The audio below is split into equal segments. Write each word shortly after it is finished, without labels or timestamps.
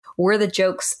were the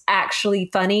jokes actually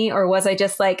funny, or was I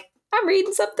just like, I'm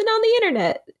reading something on the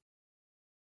internet?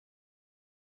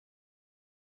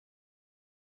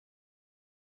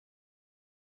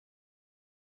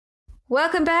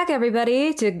 Welcome back,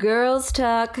 everybody, to Girls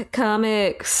Talk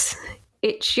Comics.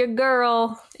 It's your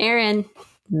girl, Erin,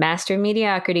 Master of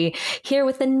Mediocrity, here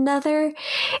with another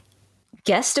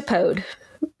guestipode.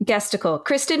 Guesticle.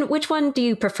 Kristen, which one do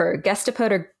you prefer,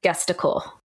 guestipode or guesticle?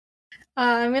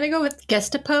 I'm going to go with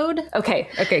guestipode. Okay.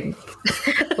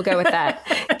 We'll go with that.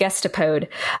 Guestipode.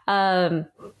 Yeah,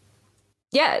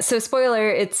 so spoiler,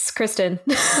 it's Kristen.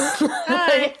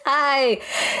 Hi. Hi.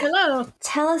 Hello.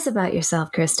 Tell us about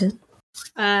yourself, Kristen.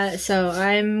 So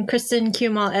I'm Kristen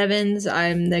Kiomall-Evans.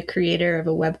 I'm the creator of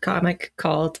a webcomic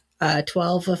called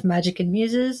 12 of Magic and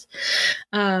Muses.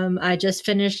 I just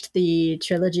finished the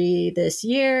trilogy this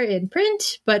year in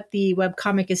print, but the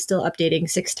webcomic is still updating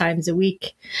 6 times a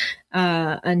week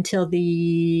until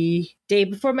the day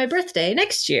before my birthday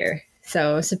next year.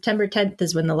 So September 10th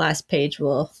is when the last page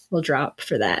will drop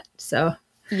for that. So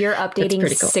you're updating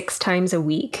cool. 6 times a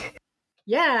week?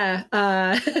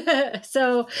 Yeah.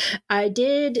 So I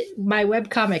did my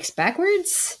webcomics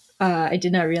backwards. I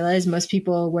did not realize most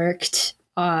people worked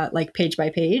like page by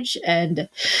page, and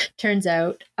turns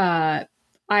out I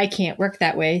can't work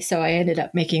that way. So I ended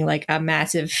up making like a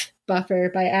massive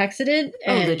buffer by accident.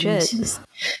 And, legit.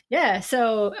 Yeah.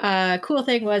 So cool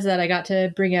thing was that I got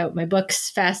to bring out my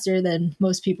books faster than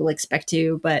most people expect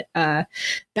to. But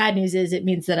bad news is it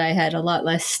means that I had a lot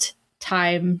less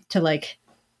time to like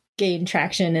gain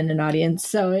traction in an audience.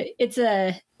 So it's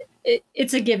a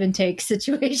give and take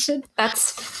situation.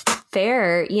 That's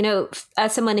fair. You know,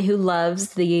 as someone who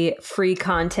loves the free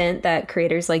content that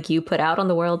creators like you put out on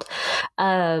the world,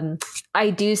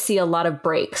 I do see a lot of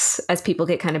breaks as people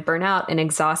get kind of burnt out and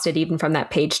exhausted even from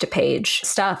that page to page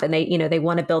stuff. And they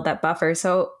want to build that buffer.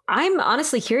 So I'm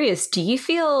honestly curious, do you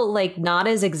feel like not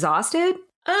as exhausted?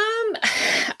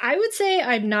 I would say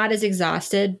I'm not as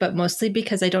exhausted, but mostly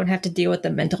because I don't have to deal with the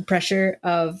mental pressure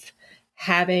of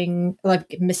having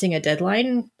like missing a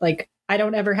deadline. Like I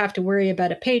don't ever have to worry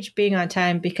about a page being on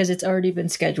time because it's already been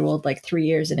scheduled like 3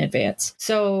 years in advance.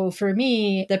 So for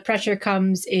me, the pressure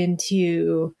comes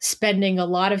into spending a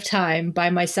lot of time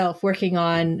by myself working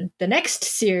on the next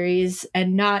series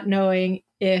and not knowing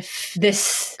if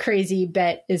this crazy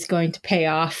bet is going to pay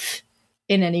off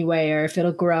in any way, or if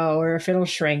it'll grow, or if it'll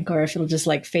shrink, or if it'll just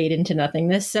like fade into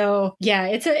nothingness. So yeah,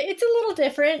 it's a little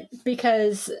different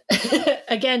because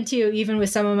again, too, even with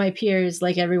some of my peers,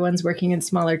 like everyone's working in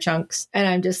smaller chunks, and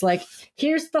I'm just like,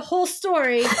 here's the whole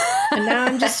story, and now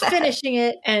I'm just finishing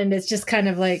it, and it's just kind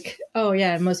of like, oh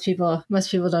yeah, most people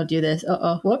don't do this.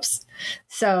 Whoops.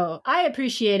 So I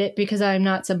appreciate it because I'm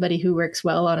not somebody who works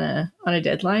well on a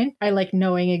deadline. I like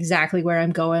knowing exactly where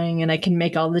I'm going, and I can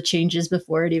make all the changes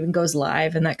before it even goes live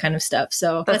and that kind of stuff.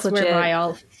 So that's where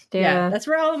that's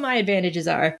where all of my advantages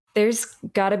are. There's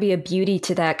got to be a beauty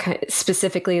to that,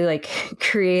 specifically like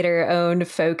creator owned,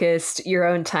 focused, your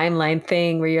own timeline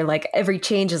thing where you're like, every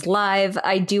change is live.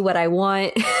 I do what I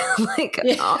want.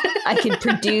 I can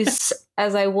produce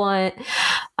as I want.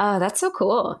 That's so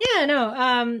cool. Yeah,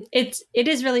 no, it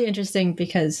is really interesting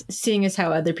because seeing as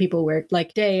how other people work,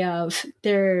 like day of,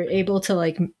 they're able to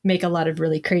like make a lot of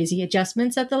really crazy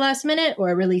adjustments at the last minute,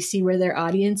 or really see where their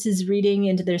audience is reading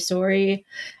into their story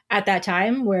at that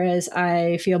time. Whereas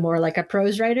I feel more like a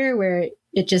prose writer where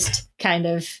it just kind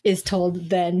of is told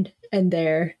then and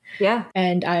there. Yeah.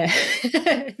 And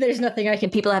there's nothing I can...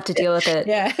 And people have to deal with it.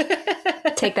 Yeah.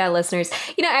 Take that, listeners.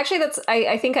 You know, actually,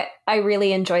 I think I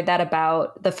really enjoyed that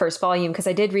about the first volume, because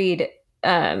I did read,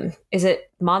 is it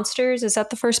Monsters? Is that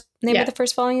the first name of the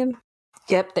first volume?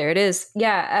 Yep, there it is.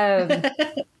 Yeah.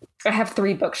 I have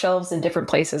 3 bookshelves in different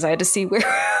places. I had to see where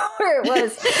it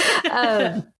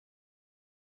was.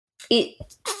 It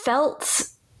felt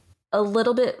a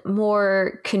little bit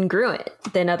more congruent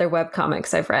than other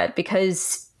webcomics I've read,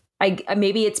 because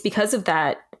maybe it's because of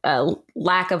that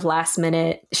lack of last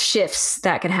minute shifts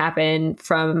that can happen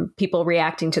from people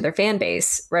reacting to their fan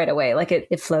base right away. Like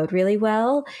it flowed really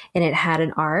well and it had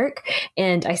an arc.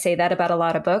 And I say that about a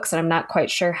lot of books, and I'm not quite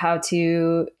sure how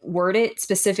to word it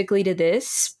specifically to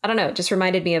this. I don't know. It just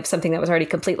reminded me of something that was already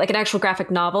complete, like an actual graphic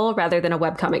novel rather than a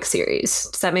webcomic series.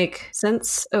 Does that make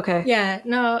sense? Okay. Yeah,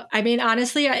 no, I mean,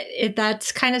 honestly,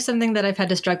 that's kind of something that I've had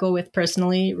to struggle with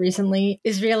personally recently,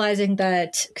 is realizing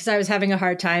that because I was having a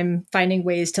hard time finding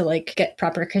ways to like get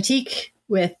proper critique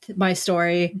with my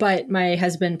story. But my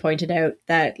husband pointed out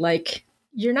that like,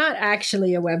 you're not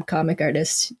actually a webcomic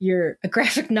artist. You're a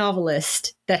graphic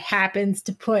novelist that happens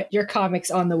to put your comics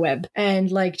on the web.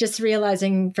 And like just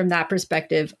realizing from that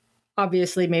perspective,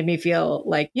 obviously made me feel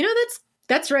like,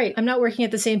 that's right. I'm not working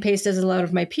at the same pace as a lot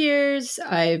of my peers.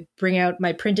 I bring out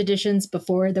my print editions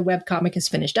before the webcomic is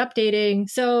finished updating.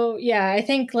 So yeah, I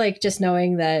think like just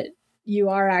knowing that you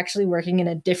are actually working in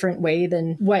a different way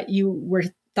than what you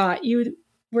thought you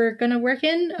were going to work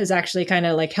in has actually kind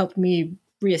of like helped me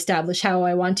reestablish how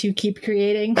I want to keep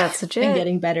creating. That's legit. And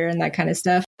getting better and that kind of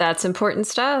stuff. That's important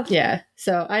stuff. Yeah.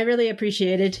 So I really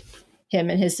appreciated him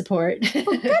and his support. Well,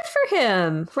 good for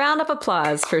him. Round of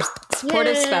applause for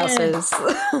supportive spouses.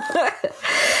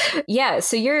 Yeah,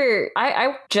 so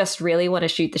I just really want to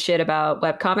shoot the shit about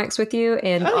webcomics with you.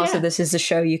 And this is a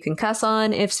show you can cuss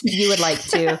on if you would like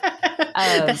to.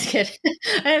 That's good.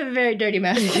 I have a very dirty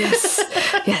mouth.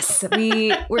 Yes.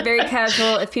 We're very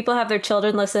casual. If people have their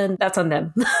children listen, that's on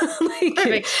them.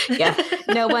 Perfect. Yeah.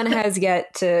 No one has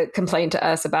yet to complain to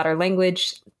us about our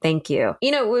language. Thank you.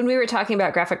 When we were talking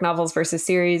about graphic novels versus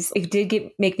series, it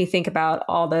did make me think about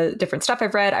all the different stuff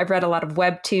I've read. I've read a lot of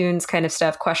webtoons kind of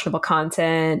stuff, questionable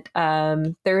content.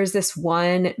 There was this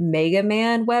one Mega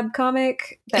Man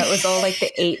webcomic that was all like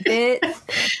the 8-bit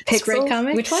pixels. Sprite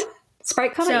comics? Which one?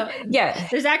 Sprite comic? So, yeah.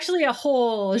 There's actually a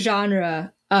whole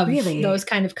genre of those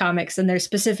kind of comics, and they're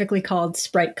specifically called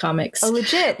sprite comics. Oh,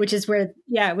 legit. Which is where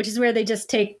they just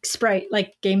take sprite,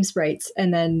 like game sprites,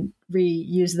 and then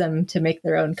reuse them to make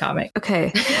their own comic.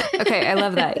 Okay, I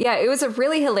love that. Yeah, it was a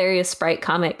really hilarious sprite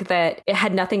comic that it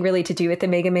had nothing really to do with the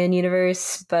Mega Man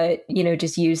universe, but,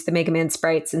 just used the Mega Man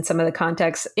sprites in some of the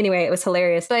context. Anyway, it was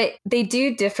hilarious. But they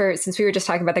do differ, since we were just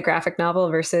talking about the graphic novel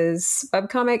versus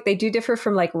webcomic, they do differ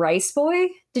from like Rice Boy.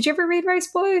 Did you ever read Rice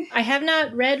Boy? I have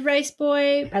not read Rice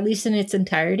Boy, at least in its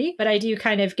entirety, but I do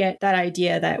kind of get that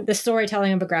idea that the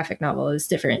storytelling of a graphic novel is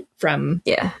different from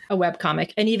a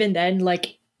webcomic. And even then,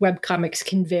 like, webcomics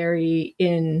can vary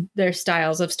in their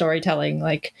styles of storytelling.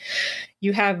 Like,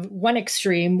 you have one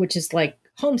extreme, which is like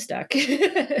Homestuck,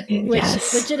 which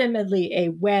is legitimately a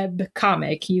web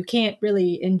comic. You can't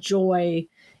really enjoy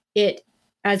it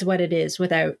as what it is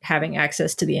without having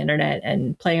access to the internet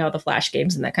and playing all the Flash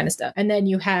games and that kind of stuff. And then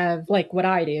you have like what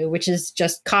I do, which is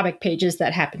just comic pages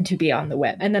that happen to be on the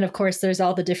web. And then of course there's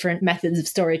all the different methods of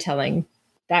storytelling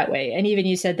that way. And even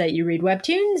you said that you read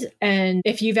webtoons, and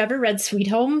if you've ever read Sweet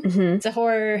Home, it's a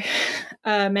horror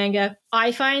manga.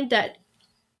 I find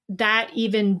that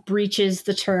even breaches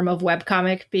the term of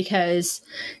webcomic because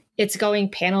it's going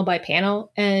panel by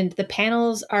panel, and the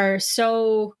panels are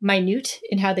so minute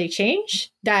in how they change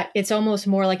that it's almost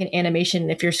more like an animation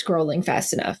if you're scrolling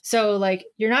fast enough. So like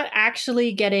you're not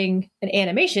actually getting an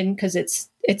animation because it's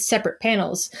separate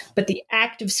panels, but the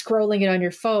act of scrolling it on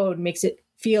your phone makes it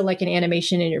feel like an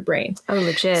animation in your brain. Oh,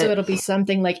 legit. So it'll be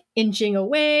something like inching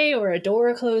away or a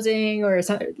door closing or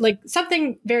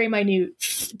something very minute.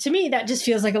 To me, that just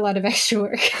feels like a lot of extra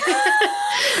work.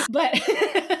 But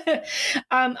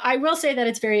I will say that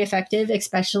it's very effective,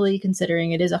 especially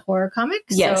considering it is a horror comic.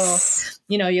 Yes.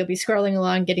 So, you'll be scrolling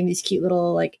along, getting these cute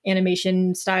little like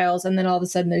animation styles, and then all of a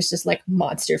sudden there's just like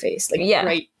monster face.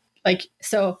 Right. Like,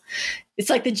 so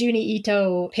it's like the Juni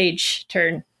Ito page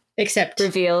turn. Except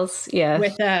reveals,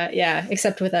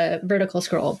 except with a vertical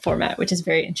scroll format, which is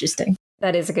very interesting.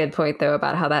 That is a good point, though,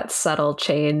 about how that subtle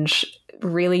change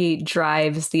really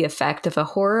drives the effect of a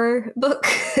horror book.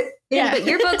 But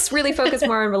your books really focus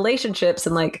more on relationships,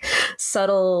 and like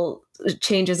subtle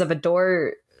changes of a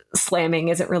door slamming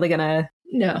isn't really going to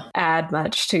add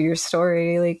much to your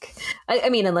story. Like, I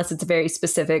mean, unless it's a very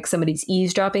specific, somebody's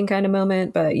eavesdropping kind of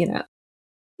moment, but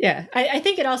Yeah, I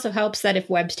think it also helps that if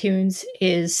Webtoons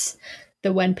is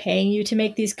the one paying you to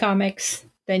make these comics,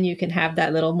 then you can have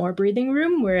that little more breathing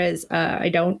room, whereas I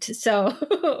don't. So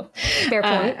fair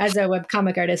point. As a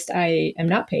webcomic artist, I am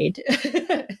not paid.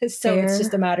 So it's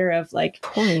just a matter of like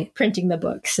printing the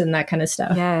books and that kind of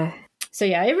stuff. Yeah. So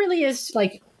yeah, it really is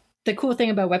like, the cool thing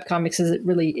about webcomics is it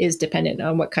really is dependent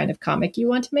on what kind of comic you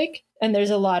want to make. And there's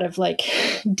a lot of like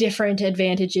different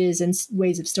advantages and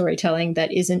ways of storytelling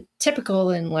that isn't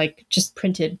typical in like just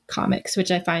printed comics,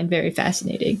 which I find very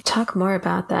fascinating. Talk more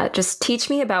about that. Just teach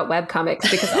me about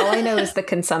webcomics, because all I know is the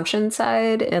consumption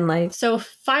side and like. So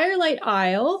Firelight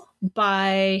Isle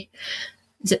by,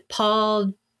 is it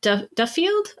Paul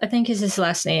Duffield? I think is his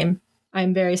last name.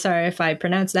 I'm very sorry if I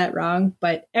pronounced that wrong,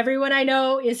 but everyone I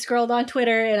know is scrolled on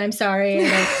Twitter, and I'm sorry,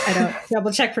 I don't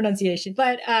double check pronunciation.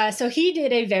 But so he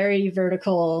did a very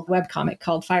vertical webcomic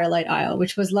called Firelight Isle,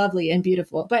 which was lovely and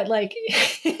beautiful. But like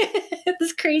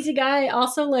this crazy guy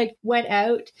also like went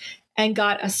out and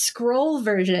got a scroll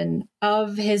version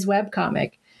of his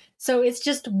webcomic. So it's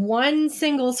just one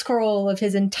single scroll of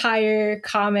his entire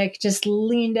comic just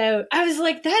leaned out. I was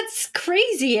like, that's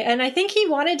crazy. And I think he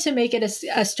wanted to make it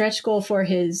a stretch goal for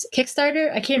his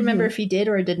Kickstarter. I can't remember if he did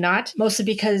or did not, mostly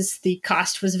because the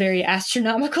cost was very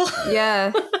astronomical.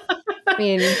 Yeah. I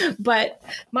mean, but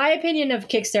my opinion of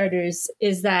Kickstarters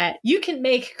is that you can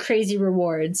make crazy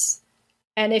rewards.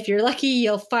 And if you're lucky,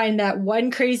 you'll find that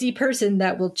one crazy person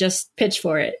that will just pitch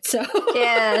for it. So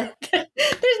yeah, there's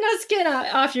no skin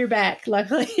off your back,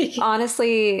 luckily.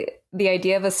 Honestly, the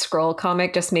idea of a scroll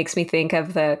comic just makes me think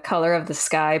of the Color of the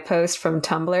Sky post from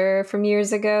Tumblr from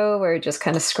years ago, where it just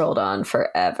kind of scrolled on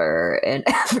forever and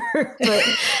ever. But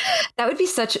that would be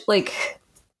such, like,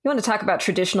 you want to talk about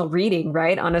traditional reading,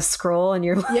 right? On a scroll, and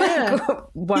you're like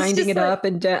winding it up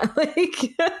and down.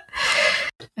 Like,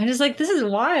 I'm just like, this is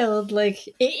wild. Like,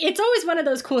 it's always one of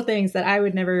those cool things that I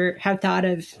would never have thought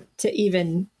of to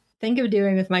even think of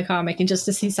doing with my comic, and just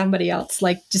to see somebody else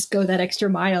like just go that extra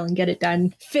mile and get it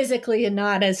done physically and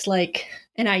not as like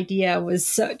an idea was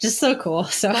so cool.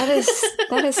 So that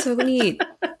is so neat.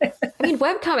 I mean,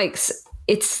 webcomics,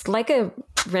 it's like a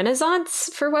renaissance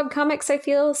for webcomics, I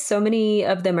feel. So many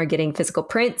of them are getting physical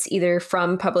prints, either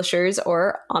from publishers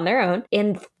or on their own.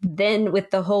 And then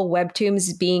with the whole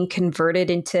webtoons being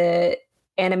converted into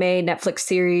anime, Netflix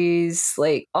series,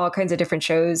 like all kinds of different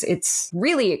shows, it's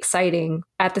really exciting.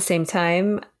 At the same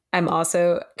time, I'm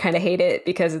also kind of hate it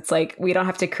because it's like, we don't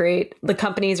have to create, the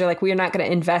companies are like, we're not going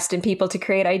to invest in people to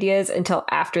create ideas until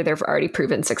after they've already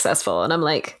proven successful. And I'm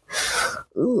like,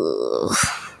 ooh.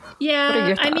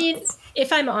 Yeah, I mean,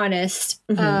 if I'm honest,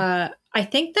 I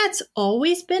think that's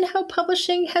always been how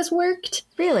publishing has worked.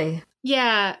 Really?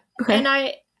 Yeah. Okay. And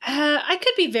I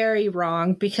could be very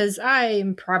wrong because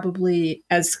I'm probably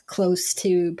as close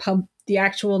to the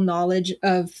actual knowledge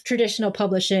of traditional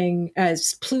publishing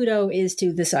as Pluto is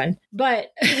to the sun.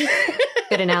 But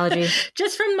good analogy.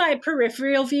 Just from my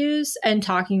peripheral views and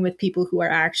talking with people who are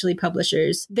actually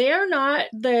publishers, they are not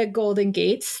the golden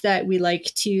gates that we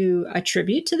like to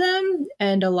attribute to them.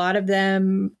 And a lot of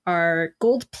them are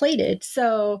gold plated.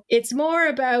 So it's more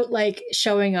about like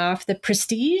showing off the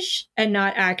prestige and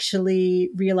not actually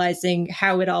realizing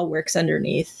how it all works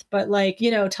underneath. But like, you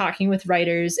know, talking with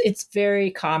writers, it's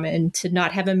very common to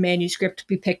not have a manuscript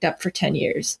be picked up for 10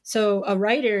 years. So a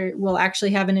writer will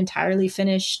actually have an entirely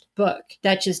finished book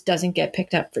that just doesn't get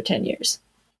picked up for 10 years.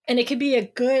 And it could be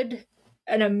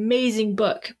an amazing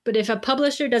book, but if a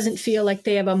publisher doesn't feel like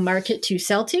they have a market to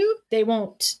sell to, they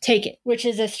won't take it, which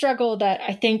is a struggle that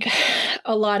I think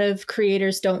a lot of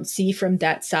creators don't see from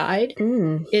that side,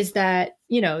 is that,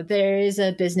 you know, there is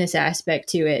a business aspect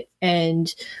to it.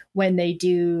 And when they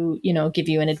do, you know, give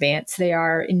you an advance, they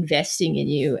are investing in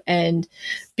you. And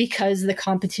because the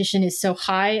competition is so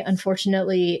high,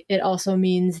 unfortunately, it also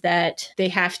means that they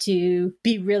have to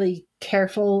be really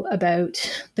careful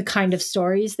about the kind of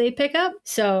stories they pick up.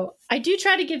 So I do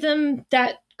try to give them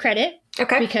that credit.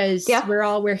 Okay. Because we're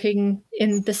all working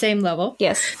in the same level.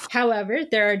 Yes. However,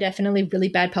 there are definitely really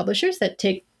bad publishers that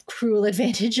take cruel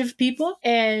advantage of people,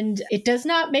 and it does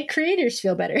not make creators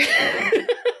feel better.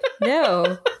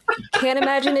 No. Can't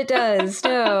imagine it does.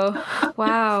 No.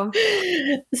 Wow.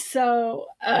 So,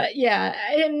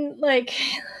 and like,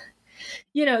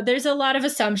 you know, there's a lot of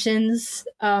assumptions,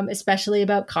 especially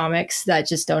about comics, that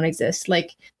just don't exist.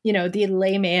 Like, you know, the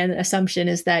layman assumption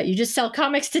is that you just sell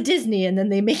comics to Disney and then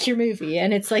they make your movie.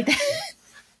 And it's like,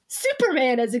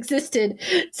 Superman has existed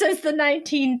since the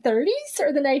 1930s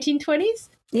or the 1920s.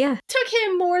 Yeah. Took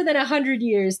him more than 100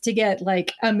 years to get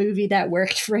like a movie that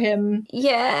worked for him.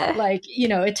 Yeah. Like, you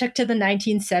know, it took to the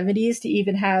 1970s to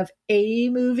even have a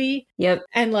movie. Yep.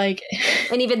 And like,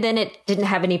 and even then it didn't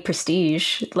have any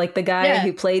prestige. Like the guy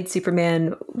who played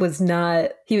Superman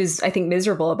he was, I think,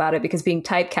 miserable about it because being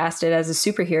typecasted as a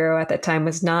superhero at that time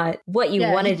was not what you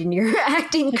wanted in your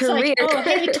acting career. Like, oh,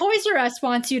 hey, Toys R Us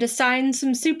wants you to sign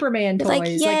some Superman toys. Like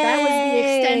that was the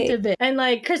extent of it. And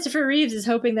like Christopher Reeves is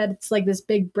hoping that it's like this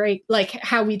big break, like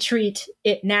how we treat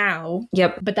it now.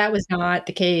 Yep. But that was not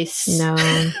the case. No.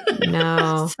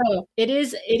 So it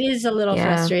is a little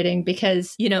frustrating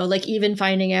because, you know, like even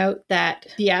finding out that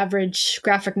the average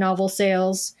graphic novel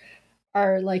sales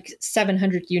are like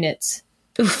 700 units.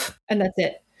 Oof. And that's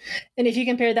it. And if you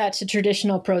compare that to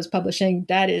traditional prose publishing,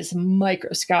 that is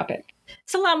microscopic.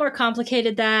 It's a lot more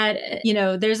complicated that, you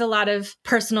know, there's a lot of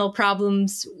personal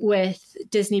problems with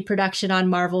Disney production on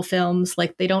Marvel films.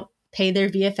 Like they don't pay their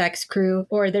VFX crew,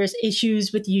 or there's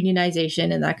issues with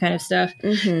unionization and that kind of stuff.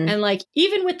 Mm-hmm. And like,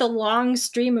 even with the long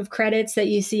stream of credits that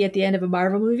you see at the end of a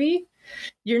Marvel movie,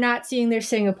 you're not seeing their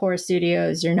Singapore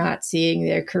studios, you're not seeing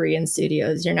their Korean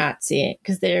studios, you're not seeing,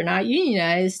 because they're not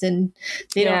unionized and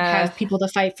they don't have people to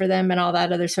fight for them and all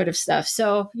that other sort of stuff.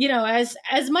 So, you know, as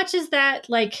much as that,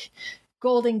 like,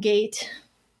 Golden Gate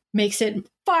makes it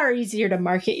far easier to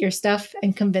market your stuff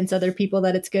and convince other people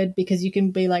that it's good, because you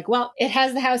can be like, well, it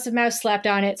has the House of Mouse slapped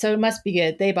on it, so it must be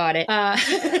good. They bought it.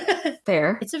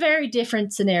 Fair. It's a very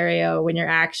different scenario when you're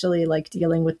actually like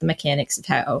dealing with the mechanics of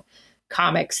how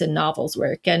comics and novels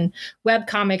work. And web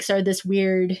comics are this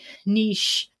weird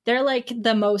niche. They're like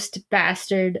the most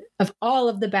bastard of all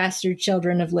of the bastard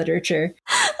children of literature.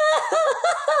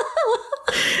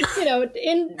 You know,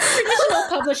 in traditional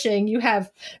publishing, you have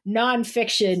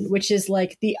nonfiction, which is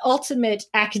like the ultimate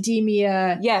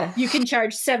academia. Yeah. You can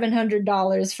charge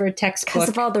 $700 for a textbook. Because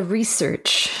of all the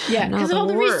research. Yeah, because of all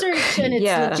the research, and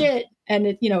it's legit, and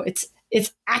it, you know, it's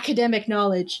academic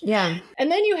knowledge. Yeah. And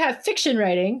then you have fiction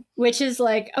writing, which is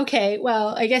like, okay, well,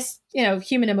 I guess, you know,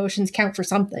 human emotions count for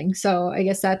something. So I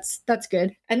guess that's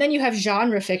good. And then you have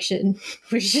genre fiction,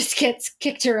 which just gets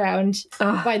kicked around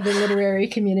by the literary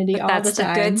community all the time. That's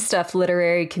the good stuff,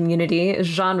 literary community,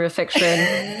 genre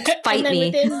fiction. Fight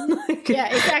me. Yeah,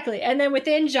 exactly. And then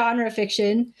within genre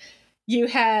fiction, you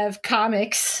have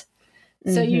comics.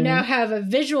 So you now have a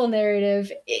visual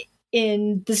narrative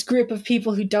in this group of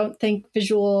people who don't think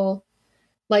visual,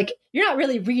 like, you're not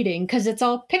really reading because it's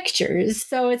all pictures.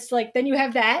 So it's like, then you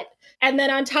have that. And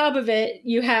then on top of it,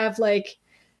 you have, like,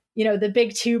 you know, the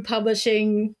big two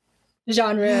publishing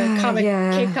genre,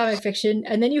 comic fiction.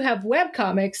 And then you have web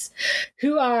comics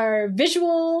who are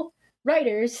visual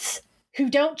writers who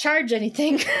don't charge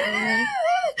anything.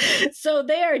 So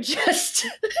they are just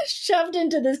shoved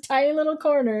into this tiny little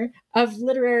corner of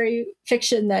literary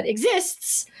fiction that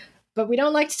exists, but we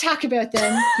don't like to talk about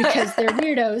them because they're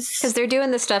weirdos. Because they're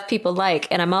doing the stuff people like.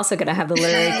 And I'm also going to have the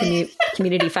literary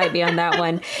community fight me on that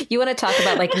one. You want to talk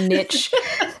about like niche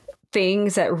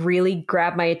things that really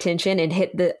grab my attention and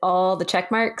hit all the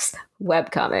check marks?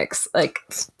 Webcomics, like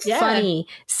funny,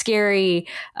 scary,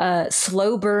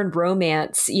 slow burn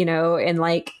romance, you know, and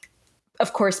like,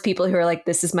 of course, people who are like,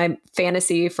 this is my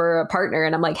fantasy for a partner.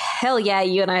 And I'm like, hell yeah,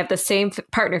 you and I have the same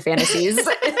partner fantasies.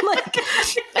 Like,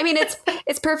 I mean,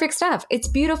 it's perfect stuff. It's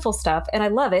beautiful stuff. And I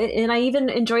love it. And I even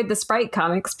enjoyed the Sprite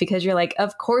comics because you're like,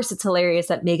 of course, it's hilarious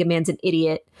that Mega Man's an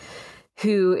idiot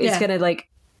who is going to like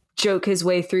joke his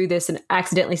way through this and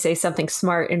accidentally say something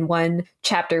smart in one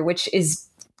chapter, which is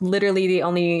literally the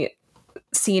only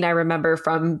scene I remember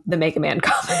from the Mega Man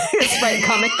Sprite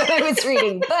comic that I was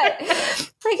reading. But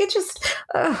like, it just,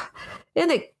 and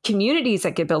the communities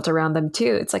that get built around them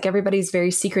too. It's like everybody's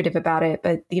very secretive about it.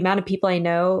 But the amount of people I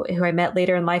know who I met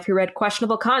later in life who read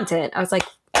questionable content, I was like,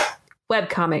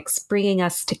 webcomics bringing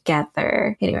us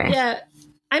together. Anyway. Yeah.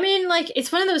 I mean, like,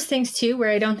 it's one of those things too where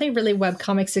I don't think really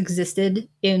webcomics existed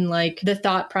in like the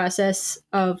thought process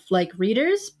of like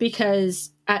readers,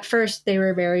 because at first they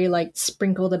were very like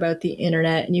sprinkled about the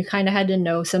internet, and you kind of had to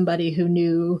know somebody who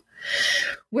knew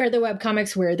where the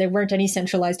webcomics were. There weren't any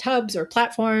centralized hubs or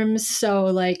platforms. So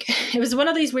like, it was one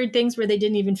of these weird things where they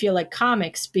didn't even feel like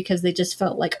comics because they just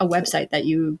felt like a website that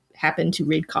you happened to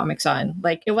read comics on.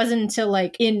 Like, it wasn't until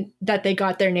like that they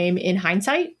got their name in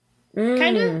hindsight,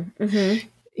 kind of. Mm-hmm.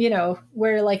 You know,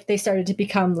 where like they started to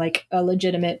become like a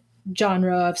legitimate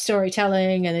genre of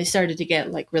storytelling, and they started to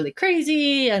get like really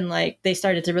crazy, and like they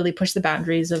started to really push the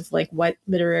boundaries of like what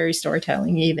literary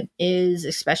storytelling even is,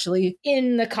 especially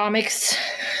in the comics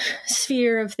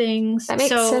sphere of things. That makes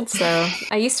sense though.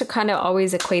 I used to kind of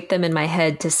always equate them in my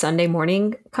head to Sunday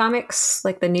morning comics,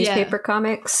 like the newspaper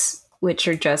comics, which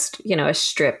are just, you know, a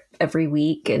strip every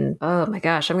week. And oh my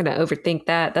gosh, I'm going to overthink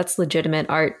that. That's legitimate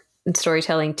art and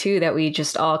storytelling too, that we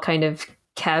just all kind of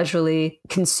casually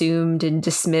consumed and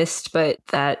dismissed, but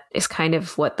that is kind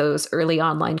of what those early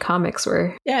online comics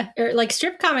were. Yeah, or like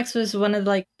strip comics was one of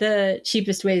like the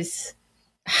cheapest ways.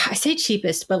 I say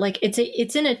cheapest, but like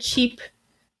it's in a cheap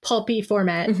pulpy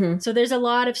format. Mm-hmm. So there's a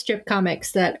lot of strip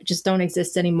comics that just don't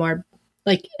exist anymore.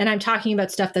 Like, and I'm talking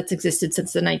about stuff that's existed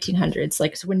since the 1900s,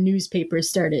 like so when newspapers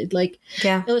started, like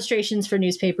illustrations for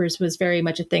newspapers was very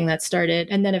much a thing that started.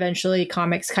 And then eventually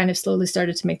comics kind of slowly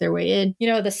started to make their way in, you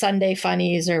know, the Sunday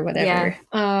funnies or whatever.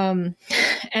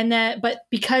 Yeah. But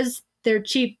because they're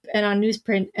cheap and on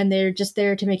newsprint and they're just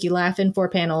there to make you laugh in 4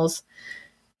 panels,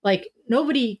 like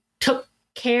nobody took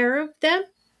care of them.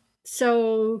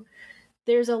 So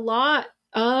there's a lot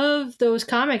of those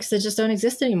comics that just don't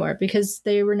exist anymore because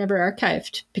they were never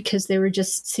archived, because they were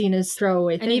just seen as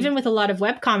throwaway things. And even with a lot of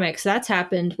webcomics, that's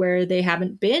happened where they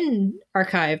haven't been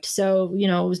archived. So, you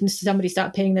know, somebody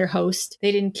stopped paying their host.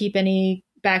 They didn't keep any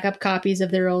backup copies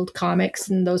of their old comics,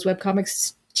 and those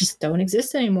webcomics just don't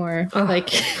exist anymore. Oh.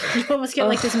 Like you almost get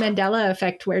like this Mandela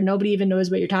effect where nobody even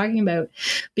knows what you're talking about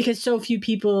because so few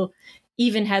people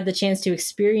even had the chance to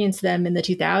experience them in the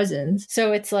 2000s.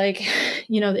 So it's like,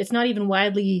 it's not even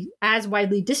widely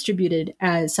distributed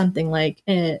as something like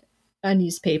a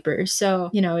newspaper. So,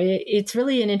 it's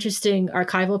really an interesting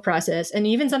archival process. And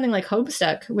even something like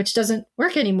Homestuck, which doesn't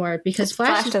work anymore because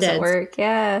Flash is doesn't dead. work.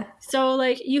 Yeah. So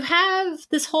like you have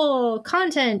this whole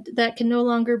content that can no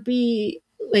longer be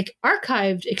like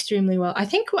archived extremely well. I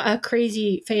think a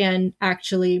crazy fan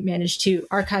actually managed to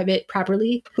archive it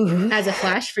properly as a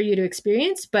Flash for you to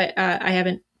experience, but I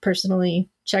haven't personally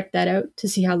checked that out to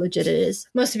see how legit it is.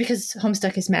 Mostly because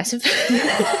Homestuck is massive.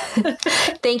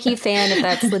 Thank you, fan, if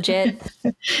that's legit.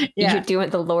 Yeah. You're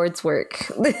doing the Lord's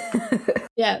work.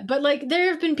 Yeah, but like there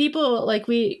have been people like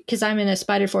because I'm in a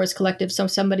Spider Force collective, so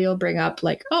somebody will bring up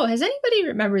like, oh, has anybody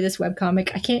remember this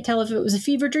webcomic? I can't tell if it was a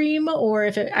fever dream or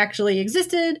if it actually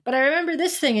existed, but I remember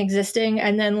this thing existing.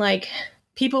 And then like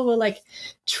people will like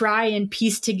try and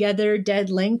piece together dead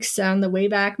links on the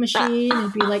Wayback Machine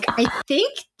and be like, I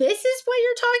think this is what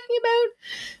you're talking about.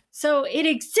 So it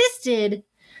existed,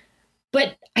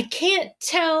 but I can't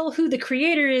tell who the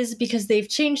creator is because they've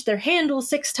changed their handle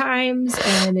 6 times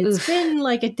and it's been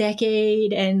like a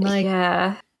decade and like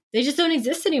they just don't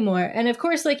exist anymore. And of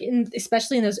course, like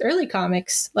especially in those early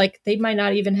comics, like they might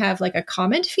not even have like a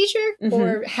comment feature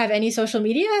or have any social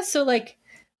media. So like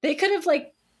they could have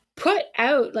like put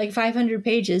out like 500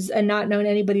 pages and not known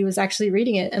anybody was actually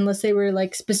reading it unless they were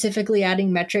like specifically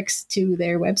adding metrics to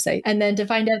their website. And then to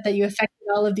find out that you affected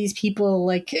all of these people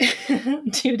like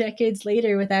 2 decades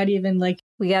later without even like...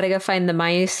 We got to go find the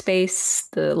MySpace,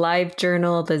 the Live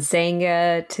Journal, the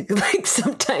Zanga to like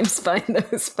sometimes find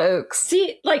those folks.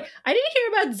 See, like I didn't hear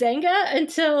about Zanga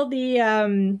until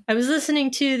I was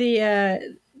listening to the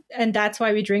And That's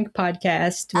Why We Drink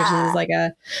podcast, which is like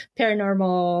a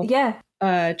paranormal...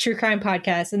 true crime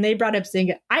podcast, and they brought up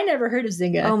Zynga. I never heard of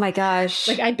Zynga. Oh my gosh.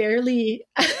 Like I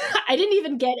didn't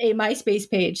even get a MySpace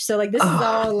page. So like this is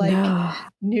all like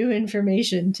new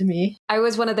information to me. I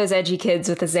was one of those edgy kids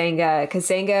with the Zanga because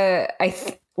Zanga,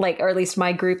 or at least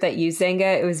my group that used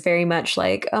Zanga, it was very much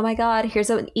like, oh my God, here's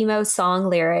an emo song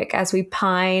lyric as we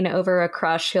pine over a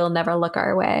crush who'll never look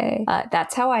our way.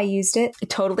 That's how I used it. It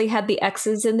totally had the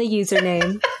X's in the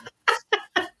username.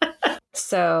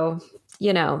 So...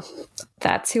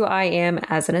 that's who I am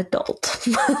as an adult.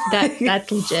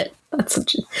 That's legit. That's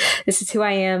legit. This is who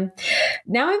I am.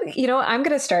 Now I'm going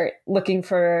to start looking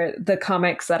for the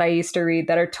comics that I used to read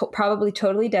that are probably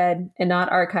totally dead and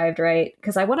not archived, right?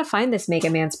 Because I want to find this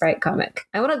Mega Man Sprite comic.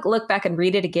 I want to look back and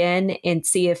read it again and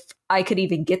see if I could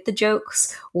even get the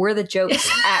jokes. Were the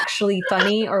jokes actually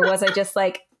funny? Or was I just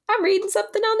like, I'm reading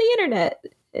something on the internet?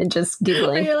 And just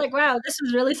giggling. And you're like, wow, this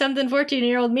was really something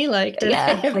 14-year-old me liked. And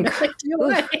I have no idea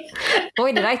why.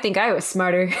 Boy, did I think I was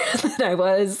smarter than I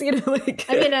was. I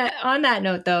mean, on that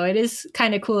note, though, it is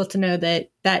kind of cool to know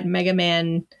that Mega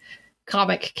Man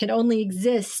comic can only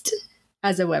exist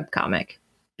as a webcomic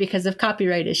because of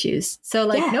copyright issues. So,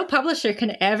 no publisher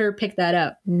can ever pick that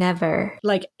up. Never.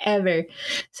 Like, ever.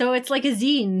 So it's like a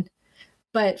zine,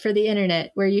 but for the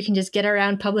internet, where you can just get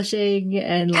around publishing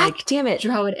and damn it,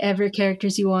 draw whatever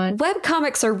characters you want.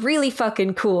 Webcomics are really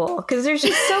fucking cool because there's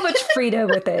just so much freedom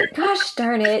with it. Gosh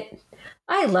darn it.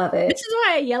 I love it. This is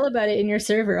why I yell about it in your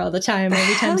server all the time.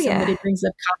 Every time somebody brings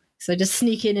up comics, I just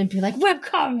sneak in and be like,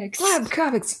 webcomics.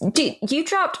 Webcomics. Dude, you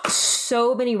dropped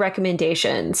so many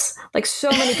recommendations, like so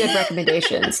many good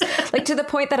recommendations, like to the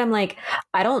point that I'm like,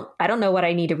 I don't know what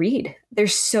I need to read.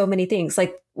 There's so many things.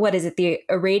 Like, what is it? The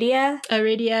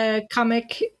Aradia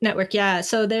Comic Network. Yeah.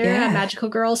 So they're a Magical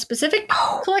Girl specific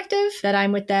collective that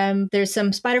I'm with them. There's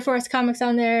some Spider Force comics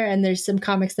on there, and there's some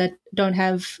comics that don't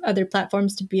have other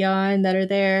platforms to be on that are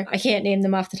there. I can't name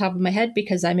them off the top of my head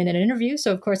because I'm in an interview.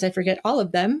 So of course I forget all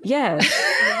of them. Yeah.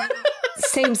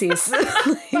 Samesies.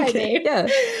 My name. Yeah.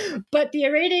 But the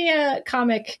Aradia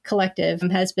Comic Collective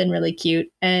has been really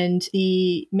cute. And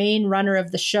the main runner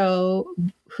of the show,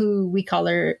 who we call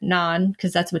her Nan,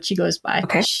 because that's what she goes by.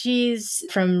 Okay. She's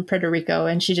from Puerto Rico,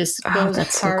 and she just goes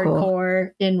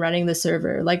hardcore in running the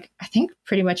server. Like, I think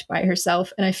pretty much by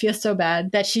herself. And I feel so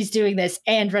bad that she's doing this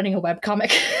and running a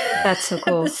webcomic. That's so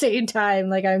cool. At the same time.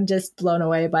 Like, I'm just blown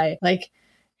away by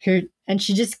her, and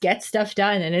she just gets stuff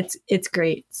done, and it's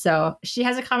great. So she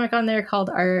has a comic on there called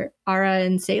Ara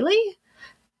and Saley,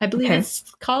 I believe it's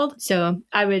called. So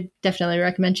I would definitely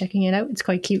recommend checking it out. It's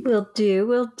quite cute. Will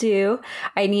do.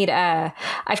 I need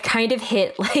I've kind of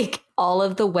hit like all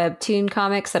of the webtoon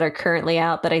comics that are currently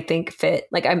out that I think fit.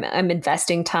 Like I'm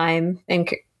investing time and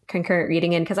concurrent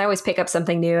reading in because I always pick up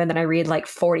something new and then I read like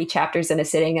 40 chapters in a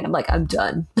sitting and I'm like, I'm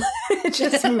done.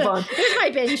 Just move on. Here's my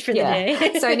binge for the day.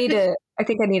 So I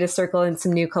think I need to circle in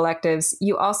some new collectives.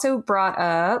 You also brought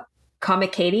up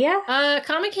Comicadia?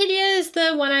 Comicadia is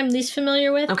the one I'm least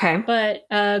familiar with. Okay. But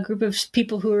a group of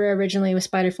people who were originally with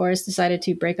Spider Forest decided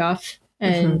to break off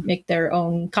and make their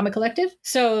own comic collective.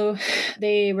 So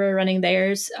they were running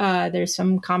theirs. There's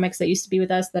some comics that used to be with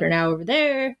us that are now over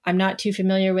there. I'm not too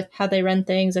familiar with how they run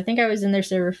things. I think I was in their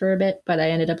server for a bit, but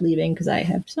I ended up leaving because I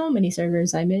have so many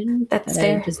servers I'm in that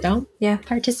I just don't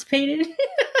participate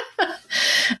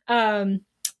in.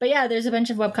 But yeah, there's a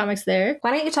bunch of webcomics there. Why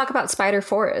don't you talk about Spider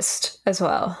Forest as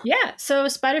well? Yeah, so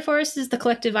Spider Forest is the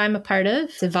collective I'm a part of.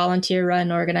 It's a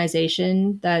volunteer-run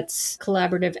organization that's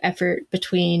collaborative effort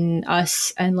between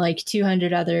us and like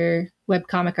 200 other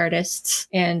webcomic artists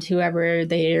and whoever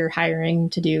they're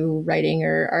hiring to do writing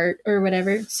or art or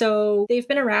whatever. So they've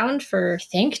been around for, I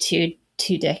think,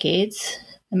 two decades.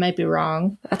 I might be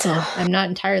wrong. I'm not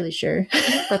entirely sure.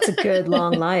 That's a good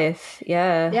long life.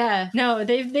 Yeah. Yeah. No,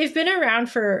 they've been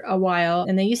around for a while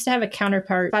and they used to have a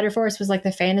counterpart. Spider Force was like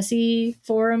the fantasy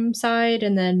forum side,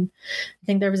 and then I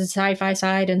think there was a sci-fi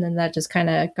side, and then that just kind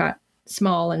of got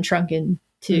small and shrunken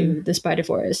to the Spider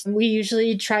Forest. We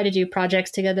usually try to do projects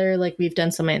together. Like we've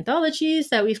done some anthologies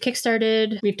that we've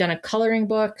kickstarted. We've done a coloring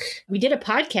book. We did a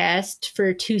podcast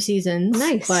for 2 seasons.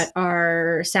 Nice. But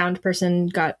our sound person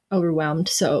got overwhelmed,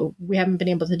 so we haven't been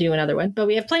able to do another one. But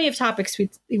we have plenty of topics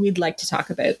we'd like to talk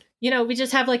about. You know, we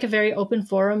just have like a very open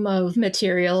forum of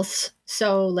materials.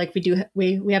 So like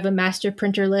we have a master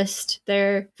printer list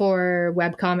there for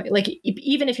webcomic. Like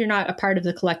even if you're not a part of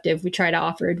the collective, we try to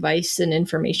offer advice and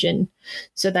information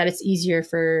so that it's easier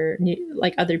for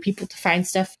like other people to find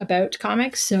stuff about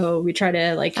comics. So we try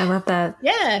to like. I love that.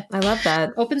 Yeah. I love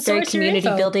that. Open source. Very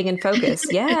community building and focus.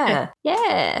 Yeah.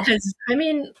 Yeah. I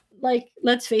mean, like,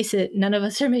 let's face it, none of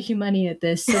us are making money at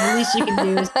this. So the least you can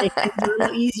do is make it a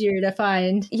little easier to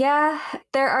find. Yeah,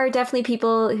 there are definitely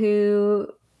people who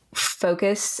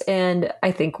focus and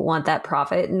I think want that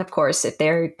profit. And of course, if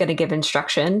they're going to give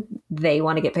instruction, they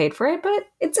want to get paid for it. But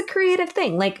it's a creative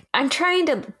thing. Like, I'm trying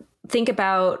to think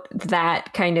about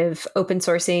that kind of open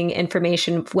sourcing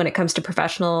information when it comes to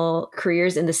professional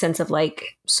careers in the sense of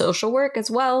like social work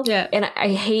as well. Yeah. And I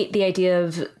hate the idea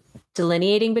of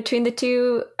delineating between the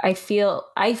two. I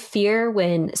fear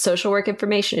when social work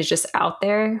information is just out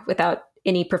there without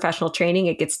any professional training,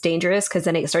 it gets dangerous because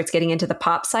then it starts getting into the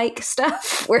pop psych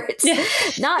stuff where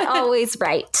it's not always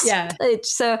right. Yeah.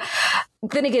 So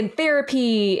then again,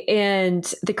 therapy and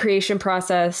the creation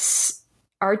process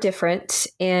are different.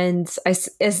 And as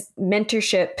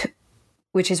mentorship,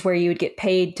 which is where you would get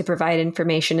paid to provide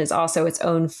information, is also its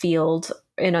own field.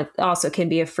 And it also can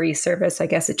be a free service. I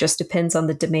guess it just depends on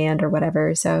the demand or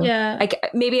whatever. So yeah,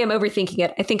 maybe I'm overthinking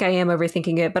it. I think I am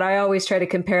overthinking it, but I always try to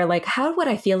compare, like, how would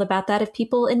I feel about that if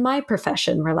people in my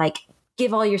profession were like,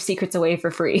 give all your secrets away for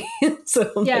free?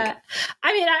 So yeah, like,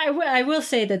 I mean, I will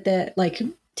say that like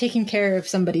taking care of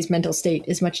somebody's mental state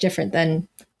is much different than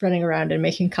running around and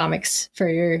making comics for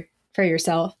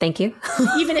yourself. Thank you.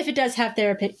 Even if it does have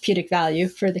therapeutic value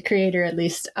for the creator, at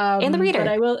least, and the reader. But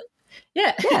I will.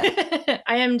 Yeah.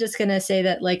 I am just going to say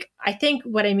that, like, I think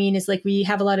what I mean is, like, we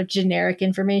have a lot of generic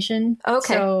information.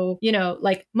 Okay. So, you know,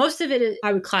 like, most of it,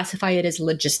 I would classify it as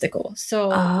logistical. So,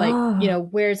 like, you know,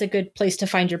 where's a good place to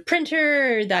find your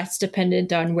printer? That's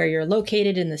dependent on where you're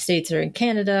located in the States or in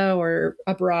Canada or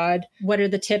abroad. What are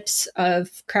the tips of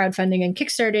crowdfunding and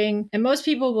kickstarting? And most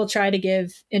people will try to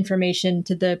give information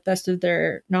to the best of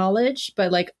their knowledge.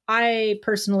 But, like, I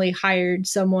personally hired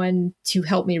someone to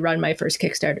help me run my first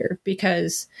Kickstarter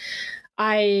because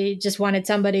I just wanted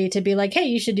somebody to be like, hey,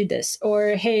 you should do this, or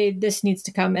hey, this needs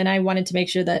to come. And I wanted to make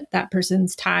sure that that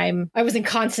person's time, I wasn't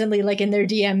constantly like in their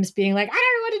DMs being like, I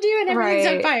don't know what to do and everything's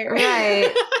on fire.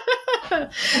 Right.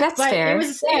 That's but fair. It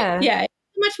was, yeah.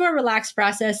 Much more relaxed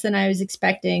process than I was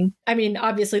expecting. I mean,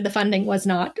 obviously the funding was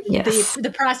not. Yes.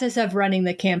 The process of running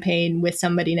the campaign with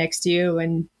somebody next to you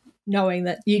and knowing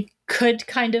that you could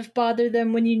kind of bother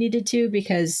them when you needed to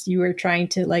because you were trying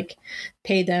to like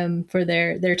pay them for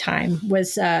their time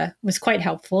was quite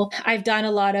helpful. I've done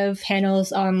a lot of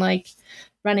handles on like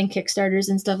running Kickstarters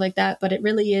and stuff like that, but it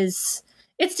really is,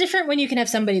 it's different when you can have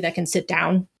somebody that can sit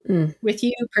down with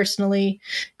you personally,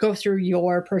 go through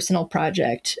your personal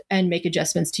project and make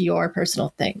adjustments to your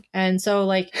personal thing. And so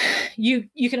like you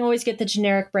can always get the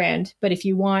generic brand, but if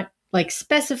you want like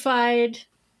specified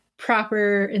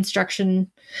proper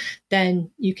instruction, then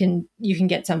you can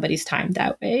get somebody's time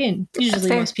that way. And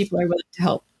usually most people are willing to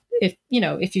help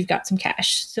if you've got some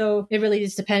cash. So it really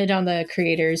is dependent on the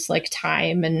creators, like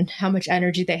time and how much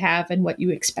energy they have and what you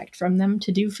expect from them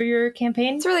to do for your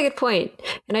campaign. It's a really good point.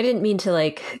 And I didn't mean to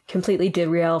like completely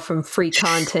derail from free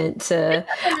content to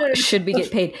should we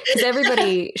get paid? Because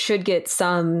everybody should get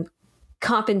some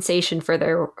compensation for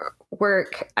their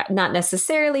work, not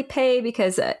necessarily pay,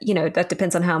 because that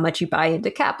depends on how much you buy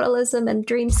into capitalism, and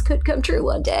dreams could come true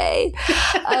one day.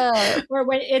 Or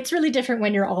when it's really different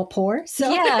when you're all poor. So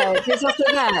yeah, there's also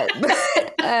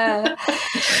that.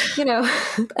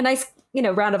 A nice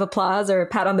round of applause or a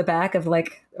pat on the back of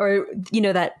like, or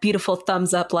that beautiful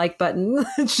thumbs up like button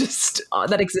just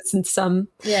that exists in some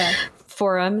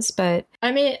forums. But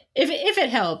I mean, if it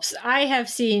helps, I have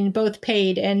seen both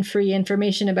paid and free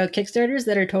information about Kickstarters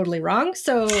that are totally wrong.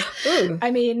 So, I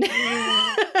mean, you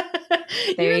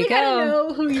really gotta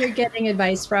know who you're getting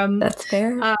advice from. That's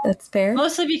fair. That's fair.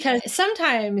 Mostly because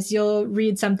sometimes you'll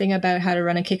read something about how to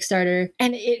run a Kickstarter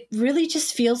and it really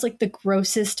just feels like the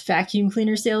grossest vacuum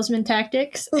cleaner salesman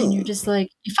tactics. Ooh. And you're just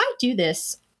like, if I do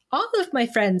this, all of my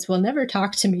friends will never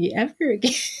talk to me ever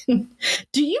again.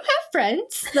 Do you have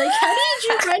friends? Like, how did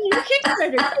you run your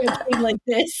Kickstarter campaign like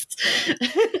this?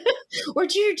 Or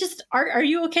do you just, are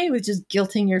you okay with just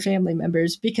guilting your family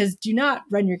members? Because do not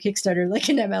run your Kickstarter like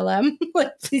an MLM.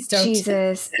 Like, please don't.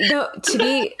 Jesus. No, to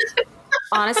be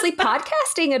honestly,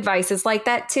 podcasting advice is like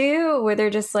that too, where they're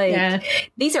just like,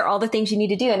 these are all the things you need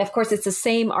to do. And of course, it's the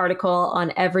same article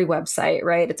on every website,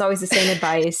 right? It's always the same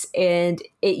advice. And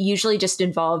it usually just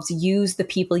involves use the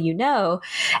people you know.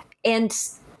 And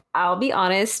I'll be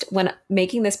honest, when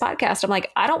making this podcast, I'm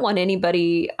like, I don't want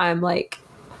anybody I'm like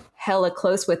hella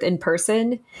close with in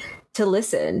person to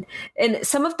listen. And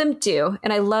some of them do.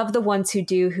 And I love the ones who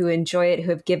do, who enjoy it, who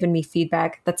have given me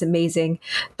feedback. That's amazing.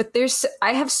 But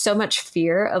I have so much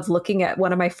fear of looking at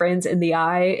one of my friends in the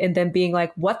eye and then being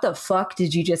like, what the fuck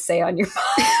did you just say on your phone?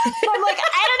 I'm like,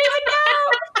 I don't even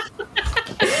know.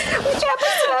 Which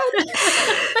episode?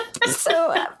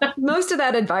 So most of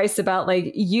that advice about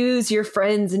like use your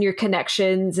friends and your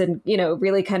connections and,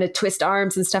 really kind of twist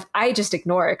arms and stuff, I just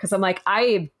ignore it because I'm like,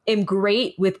 I am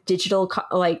great with digital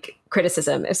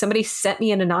criticism. If somebody sent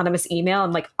me an anonymous email,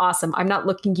 I'm like, awesome. I'm not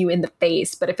looking you in the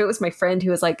face. But if it was my friend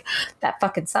who was like, that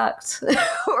fucking sucked,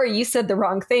 or you said the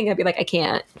wrong thing, I'd be like, I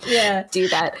can't do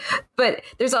that. But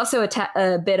there's also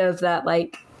a bit of that,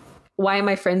 like, why am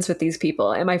I friends with these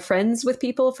people? Am I friends with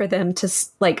people for them to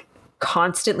like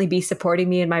constantly be supporting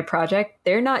me in my project?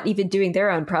 They're not even doing their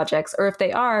own projects. Or if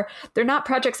they are, they're not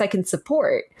projects I can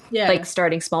support. Yeah. Like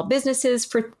starting small businesses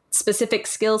for specific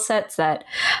skill sets that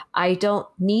I don't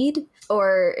need,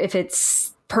 or if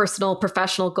it's personal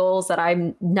professional goals that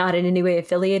I'm not in any way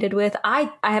affiliated with. I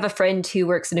have a friend who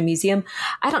works in a museum.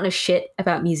 I don't know shit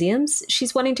about museums.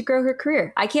 She's wanting to grow her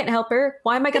career. I can't help her.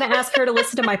 Why am I going to ask her to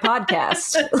listen to my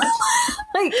podcast?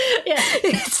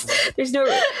 There's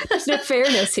no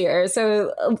fairness here.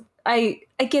 So I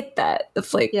get that.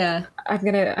 It's like, I'm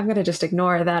gonna just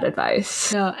ignore that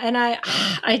advice. No, and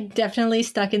I definitely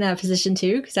stuck in that position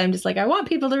too, because I'm just like, I want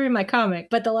people to read my comic,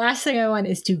 but the last thing I want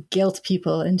is to guilt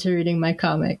people into reading my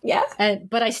comic. Yeah.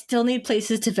 But I still need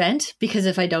places to vent, because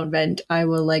if I don't vent, I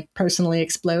will like personally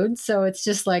explode. So it's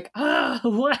just like,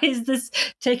 why is this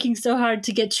taking so hard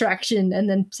to get traction? And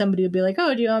then somebody will be like,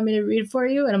 oh, do you want me to read it for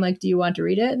you? And I'm like, do you want to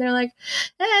read it? And they're like,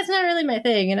 it's not really my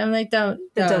thing. And I'm like, don't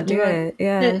do it.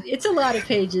 Yeah. It's a lot of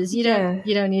pages. You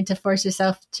don't need to force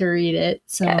yourself to read it.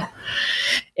 So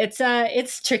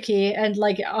it's tricky, and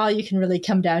like all you can really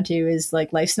come down to is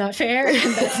like life's not fair,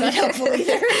 and that's not helpful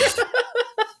either.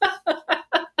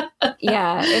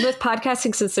 Yeah, and with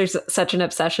podcasting, since there's such an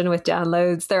obsession with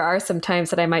downloads, there are some times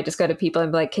that I might just go to people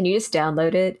and be like, can you just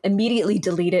download it? Immediately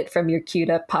delete it from your queued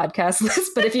up podcast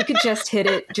list. But if you could just hit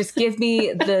it, just give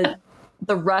me the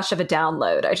rush of a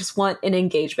download. I just want an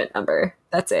engagement number.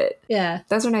 That's it. Yeah.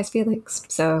 Those are nice feelings.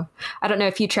 So I don't know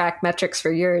if you track metrics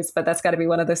for yours, but that's got to be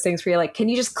one of those things where you're like, can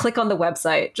you just click on the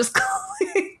website? Just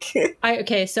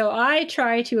click. So I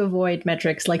try to avoid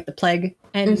metrics like the plague,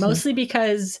 and mostly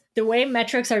because the way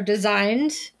metrics are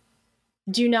designed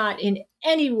do not in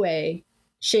any way,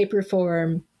 shape, or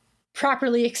form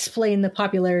properly explain the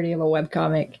popularity of a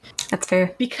webcomic. That's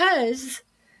fair. Because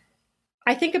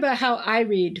I think about how I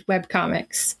read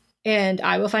webcomics, and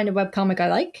I will find a webcomic I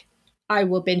like. I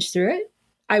will binge through it.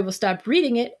 I will stop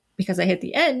reading it because I hit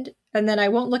the end, and then I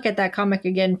won't look at that comic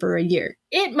again for a year.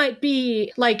 It might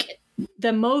be like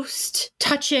the most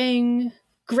touching,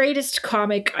 greatest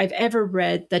comic I've ever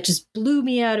read that just blew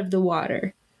me out of the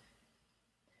water.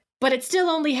 But it still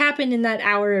only happened in that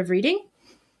hour of reading.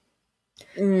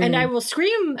 And I will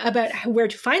scream about where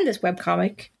to find this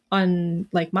webcomic on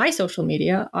like my social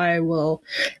media, I will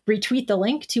retweet the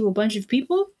link to a bunch of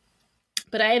people,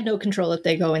 but I have no control if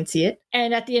they go and see it.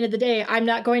 And at the end of the day, I'm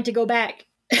not going to go back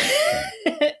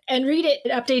and read it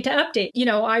update to update. You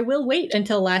know, I will wait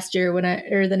until last year or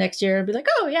the next year and be like,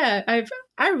 oh yeah,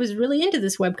 I was really into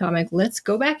this webcomic. Let's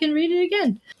go back and read it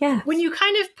again. Yeah. When you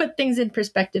kind of put things in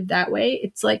perspective that way,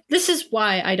 it's like, this is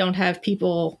why I don't have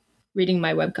people reading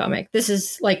my webcomic. This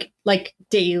is like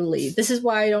daily. This is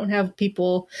why I don't have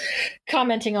people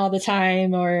commenting all the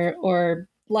time or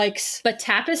likes. But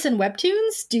Tapas and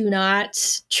Webtoons do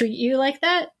not treat you like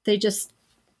that. They just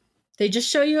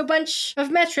show you a bunch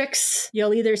of metrics.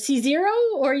 You'll either see 0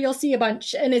 or you'll see a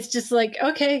bunch. And it's just like,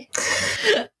 okay.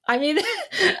 I mean,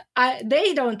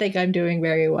 they don't think I'm doing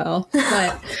very well.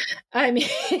 But I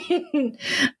mean,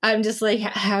 I'm just like,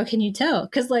 how can you tell?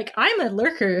 Because like, I'm a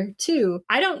lurker too.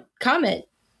 I don't comment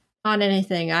on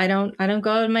anything. I don't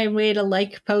go out of my way to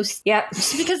like posts. Yep.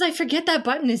 Just because I forget that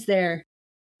button is there.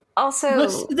 Also,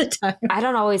 most of the time, I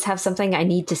don't always have something I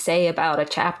need to say about a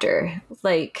chapter.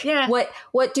 Like, yeah.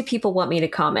 What do people want me to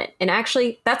comment? And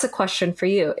actually, that's a question for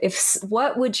you.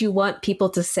 What would you want people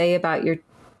to say about your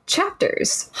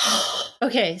chapters?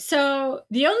 Okay, so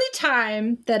the only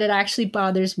time that it actually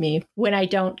bothers me when I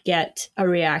don't get a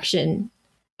reaction,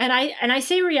 and I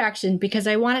say reaction because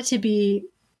I want it to be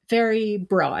very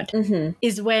broad,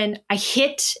 is when I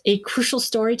hit a crucial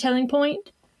storytelling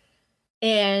point.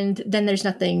 And then there's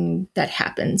nothing that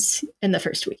happens in the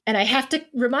first week. And I have to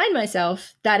remind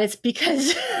myself that it's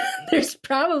because there's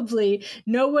probably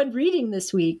no one reading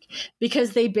this week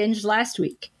because they binged last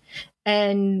week.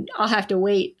 And I'll have to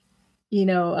wait, you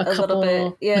know, a couple,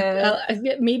 little bit, yeah.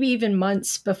 Maybe even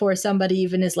months before somebody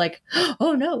even is like,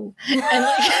 oh no. And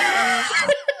like,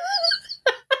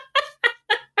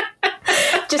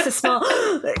 just a small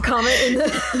comment in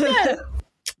the... yeah.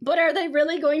 But are they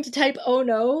really going to type, oh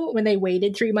no, when they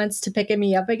waited 3 months to pick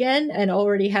me up again and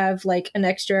already have like an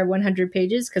extra 100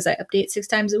 pages because I update 6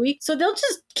 times a week? So they'll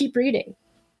just keep reading.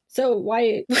 So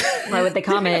why would they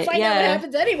comment? Find out what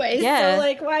happens anyways. Yeah. So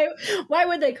like, why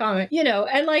would they comment? You know,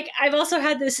 and like, I've also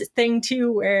had this thing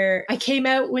too, where I came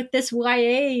out with this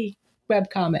YA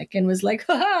webcomic and was like,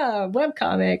 haha,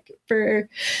 webcomic for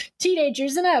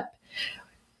teenagers and up.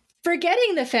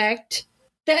 Forgetting the fact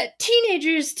that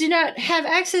teenagers do not have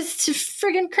access to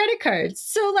friggin' credit cards.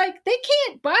 So, like, they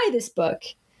can't buy this book.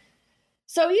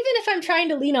 So even if I'm trying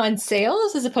to lean on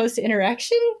sales as opposed to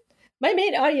interaction, my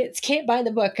main audience can't buy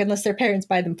the book unless their parents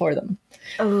buy them for them.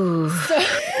 Oh.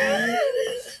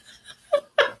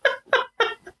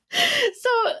 So,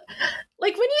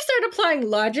 like, when you start applying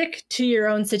logic to your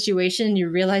own situation, you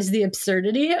realize the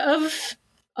absurdity of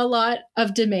a lot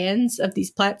of demands of these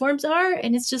platforms are.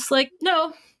 And it's just like,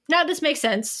 no. Now this makes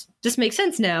sense. This makes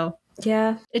sense now.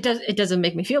 Yeah. It doesn't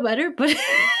make me feel better, but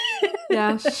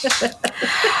yeah.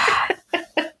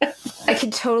 I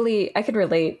could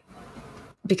relate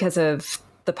because of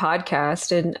the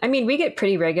podcast. And I mean, we get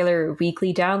pretty regular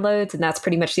weekly downloads, and that's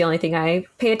pretty much the only thing I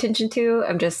pay attention to.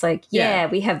 I'm just like, yeah.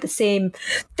 We have the same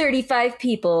 35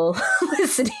 people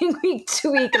listening week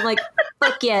to week. I'm like,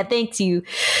 fuck yeah, thanks you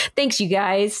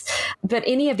guys. But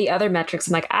any of the other metrics,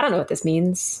 I'm like, I don't know what this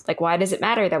means. Like, why does it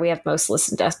matter that we have most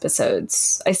listened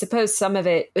episodes? I suppose some of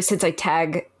it, since I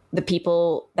tag the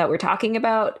people that we're talking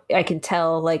about, I can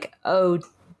tell like, oh,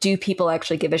 do people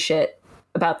actually give a shit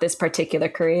about this particular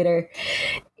creator?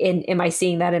 Am I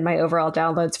seeing that in my overall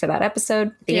downloads for that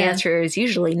episode? The answer is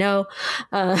usually no.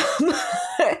 But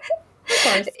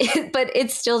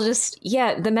it's still just,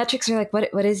 the metrics are like,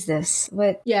 what is this?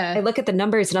 I look at the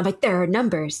numbers and I'm like, there are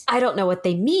numbers. I don't know what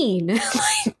they mean.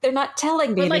 Like, they're not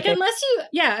telling me like, anything.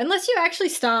 unless you actually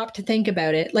stop to think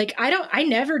about it. Like, I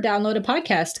never download a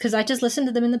podcast because I just listen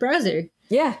to them in the browser.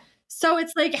 Yeah. So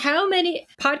it's like, how many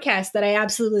podcasts that I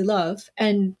absolutely love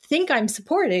and think I'm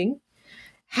supporting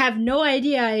have no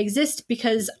idea I exist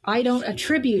because I don't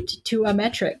attribute to a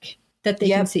metric that they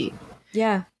can see.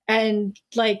 Yeah. And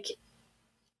like,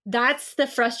 that's the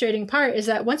frustrating part, is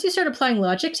that once you start applying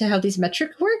logic to how these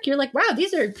metrics work, you're like, wow,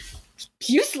 these are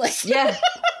useless. Yeah.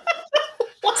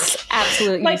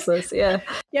 Absolutely useless. Yeah.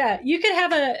 Yeah. You could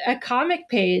have a comic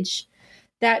page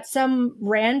that some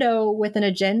rando with an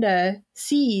agenda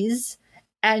sees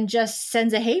and just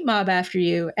sends a hate mob after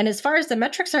you. And as far as the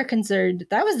metrics are concerned,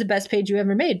 that was the best page you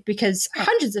ever made because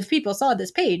hundreds of people saw this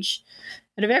page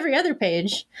out of every other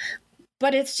page.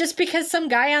 but it's just because some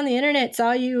guy on the internet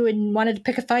saw you and wanted to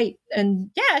pick a fight. And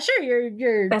yeah, sure,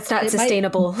 you're that's not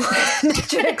sustainable.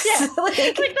 Metrics. Yeah. Like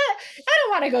that, I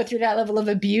don't want to go through that level of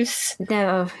abuse.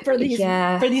 No, for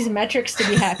these metrics to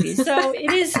be happy. So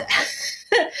it is.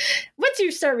 Once you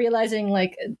start realizing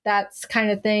like that's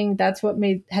kind of thing, that's what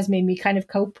has made me kind of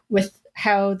cope with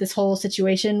how this whole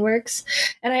situation works.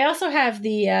 And I also have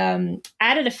the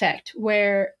added effect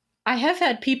where I have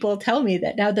had people tell me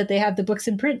that now that they have the books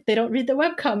in print, they don't read the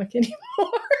webcomic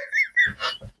anymore.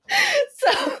 So,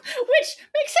 which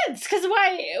makes sense, because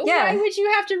why would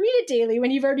you have to read it daily when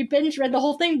you've already binge read the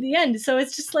whole thing to the end? So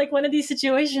it's just like one of these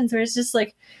situations where it's just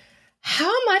like,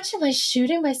 how much am I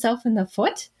shooting myself in the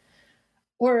foot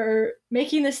or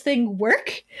making this thing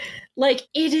work? Like,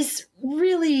 it is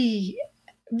really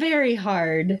very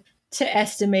hard to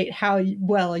estimate how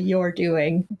well you're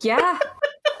doing. Yeah.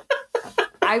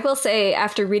 I will say,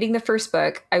 after reading the first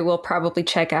book, I will probably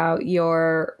check out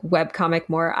your webcomic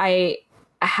more. I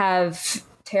have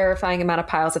terrifying amount of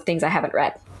piles of things I haven't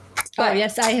read. But,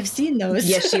 yes, I have seen those.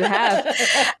 Yes, you have.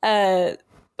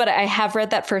 But I have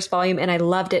read that first volume and I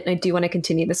loved it and I do want to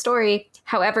continue the story.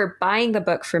 However, buying the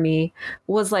book for me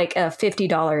was like a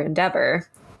 $50 endeavor.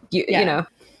 You know.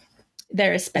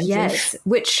 They're expensive. Yes,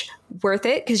 which worth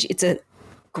it because it's a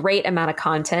great amount of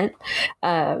content.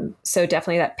 So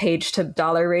definitely that page to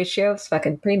dollar ratio is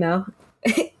fucking primo.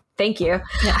 Thank you.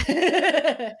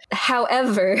 Yeah.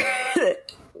 However,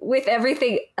 with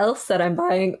everything else that I'm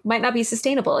buying, might not be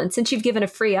sustainable. And since you've given a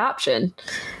free option,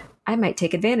 I might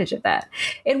take advantage of that.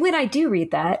 And when I do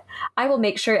read that, I will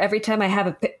make sure every time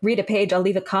I read a page, I'll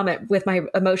leave a comment with my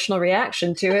emotional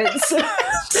reaction to it. So,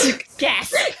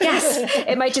 yes.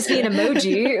 It might just be an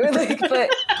emoji, but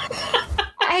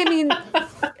I mean,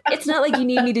 it's not like you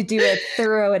need me to do a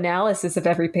thorough analysis of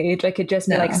every page. I could just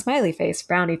be like smiley face,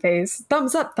 frowny face,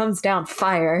 thumbs up, thumbs down,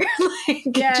 fire.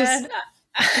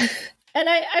 And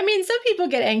I mean, some people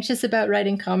get anxious about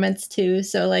writing comments too.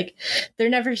 So like, they're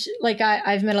never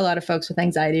I've met a lot of folks with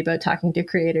anxiety about talking to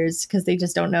creators because they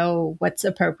just don't know what's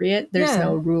appropriate. There's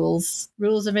no rules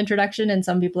of introduction. And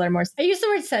some people are more, I use the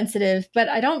word sensitive, but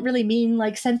I don't really mean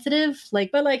like sensitive,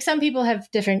 but some people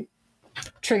have different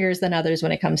triggers than others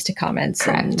when it comes to comments.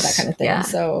 Correct. And that kind of thing. Yeah.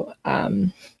 So,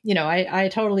 I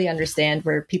totally understand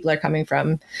where people are coming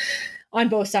from on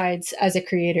both sides as a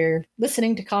creator,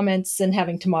 listening to comments and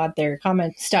having to mod their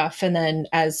comment stuff. And then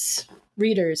as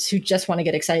readers who just want to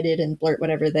get excited and blurt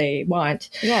whatever they want.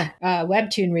 Yeah.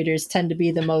 Webtoon readers tend to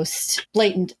be the most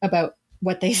blatant about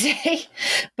what they say.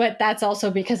 But that's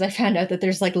also because I found out that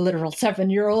there's like literal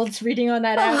 7-year-olds reading on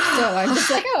that app. So I'm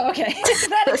just like, oh, okay.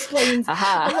 That explains a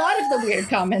lot of the weird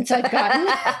comments I've gotten.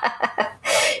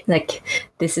 Like,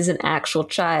 this is an actual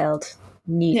child.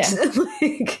 Neat. Yeah.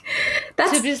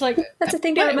 That's so just like, that's a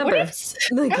thing to remember.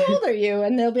 How old are you?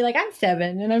 And they'll be like, I'm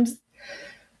 7. And I'm just,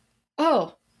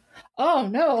 oh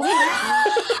no.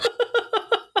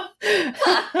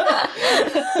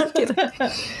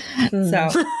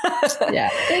 So yeah,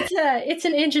 it's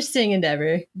an interesting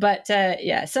endeavor, but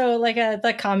so like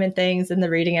the comment things and the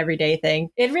reading everyday thing,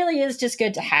 it really is just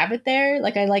good to have it there.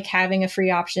 Like, I like having a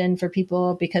free option for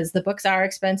people because the books are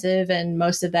expensive, and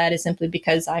most of that is simply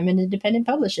because I'm an independent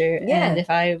publisher. And if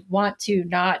I want to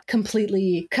not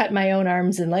completely cut my own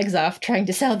arms and legs off trying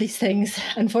to sell these things,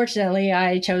 unfortunately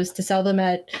I chose to sell them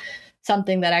at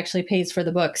something that actually pays for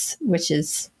the books, which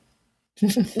is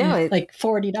like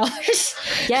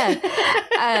 $40.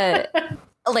 Yeah.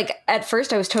 Like, at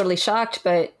first I was totally shocked,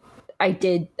 but I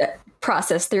did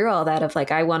process through all that of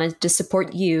like, I wanted to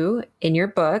support you in your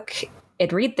book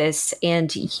and read this,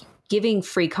 and giving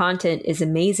free content is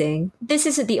amazing. This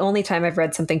isn't the only time I've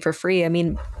read something for free. I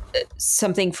mean,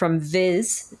 something from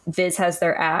Viz has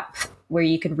their app where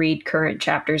you can read current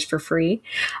chapters for free.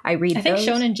 I think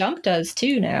Shonen Jump does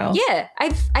too now. Yeah,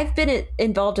 I've been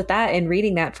involved with that and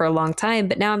reading that for a long time,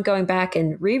 but now I'm going back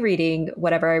and rereading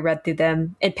whatever I read through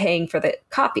them and paying for the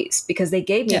copies because they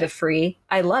gave me the free.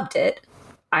 I loved it.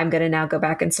 I'm going to now go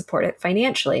back and support it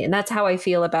financially. And that's how I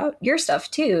feel about your stuff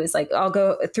too. Is like, I'll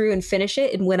go through and finish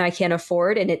it. And when I can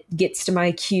afford and it gets to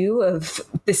my queue of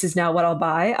this is now what I'll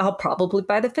buy, I'll probably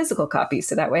buy the physical copy.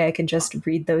 So that way I can just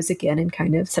read those again and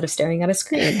kind of instead of staring at a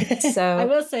screen. So I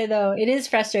will say though, it is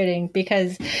frustrating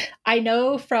because I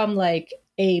know from like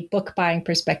a book buying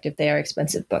perspective, they are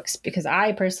expensive books because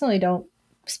I personally don't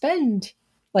spend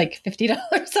like $50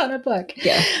 on a book.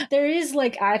 Yeah. There is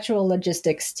like actual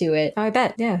logistics to it. Oh, I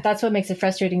bet. Yeah. That's what makes it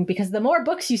frustrating, because the more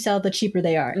books you sell, the cheaper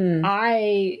they are.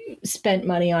 I spent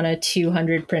money on a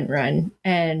 200 print run,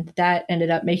 and that ended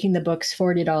up making the books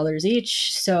 $40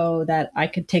 each so that I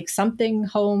could take something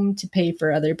home to pay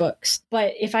for other books.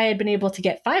 But if I had been able to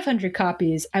get 500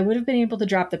 copies, I would have been able to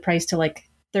drop the price to like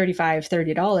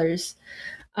 $30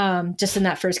 just in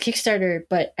that first Kickstarter,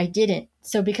 but I didn't.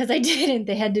 So because I didn't,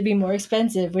 they had to be more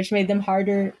expensive, which made them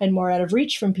harder and more out of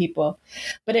reach from people.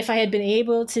 But if I had been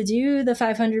able to do the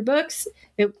 500 books,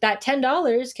 that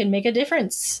 $10 can make a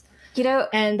difference.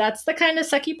 And that's the kind of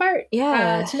sucky part.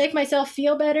 Yeah. To make myself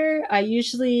feel better, I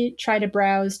usually try to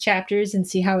browse chapters and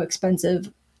see how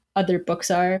expensive other books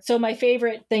are. So my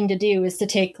favorite thing to do is to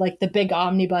take like the big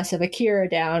omnibus of Akira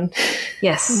down.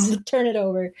 Yes. Turn it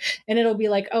over, and it'll be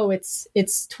like, oh, it's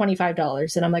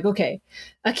 $25. And I'm like, okay,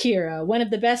 Akira, one of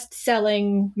the best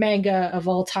selling manga of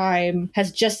all time,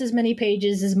 has just as many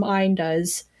pages as mine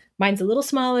does. Mine's a little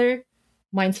smaller,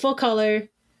 mine's full color,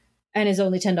 and is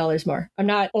only $10 more. I'm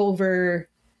not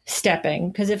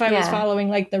overstepping, because if I was following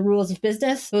like the rules of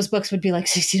business, those books would be like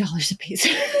 $60 a piece.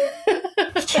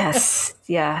 Yes.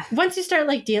 Yeah. Once you start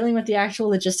like dealing with the actual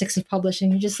logistics of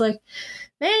publishing, you're just like,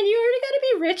 man, you already got to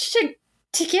be rich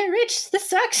to get rich. This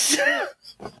sucks.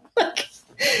 Like,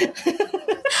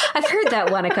 I've heard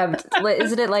that one.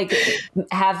 Isn't it like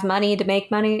have money to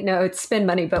make money? No, it's spend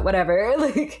money, but whatever.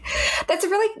 Like, that's a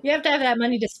really, you have to have that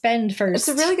money to spend first.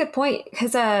 It's a really good point,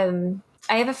 because I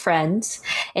have a friend,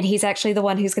 and he's actually the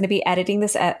one who's going to be editing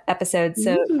this episode.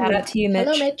 So shout out to you, Mitch.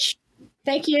 Hello, Mitch.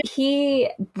 Thank you.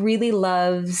 He really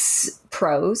loves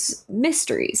prose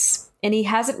mysteries, and he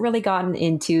hasn't really gotten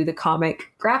into the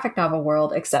comic graphic novel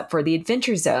world except for the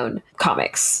Adventure Zone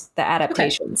comics, the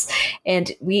adaptations. Okay.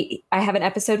 And I have an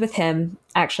episode with him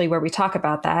actually where we talk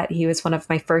about that. He was one of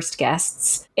my first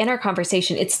guests. In our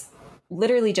conversation, it's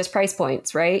literally just price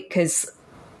points, right? Because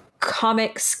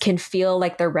comics can feel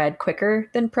like they're read quicker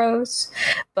than prose,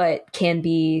 but can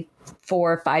be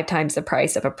 4 or 5 times the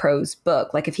price of a prose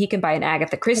book. Like if he can buy an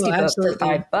Agatha Christie book for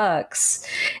 $5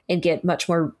 and get much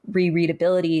more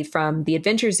rereadability from the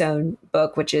Adventure Zone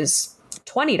book, which is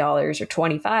 $20 or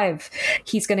 $25,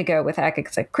 he's going to go with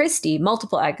Agatha Christie,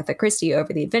 multiple Agatha Christie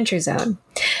over the Adventure Zone.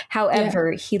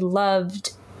 However, he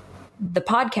loved the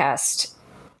podcast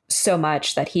so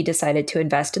much that he decided to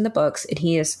invest in the books, and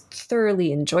he has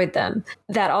thoroughly enjoyed them.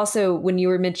 That also, when you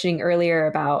were mentioning earlier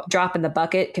about drop in the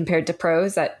bucket compared to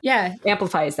prose, that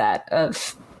amplifies that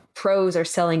of prose are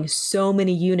selling so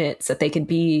many units that they can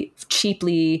be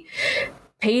cheaply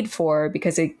paid for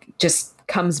because it just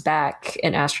comes back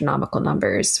in astronomical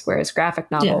numbers, whereas graphic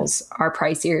novels are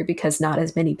pricier because not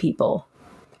as many people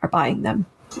are buying them.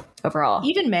 Overall,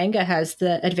 even manga has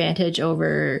the advantage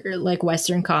over like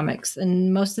Western comics,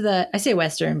 and most of I say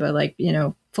Western, but like,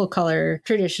 full color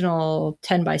traditional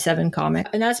 10x7 comic.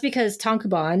 And that's because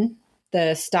tankobon,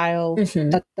 the style,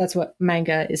 that's what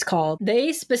manga is called,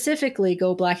 they specifically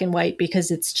go black and white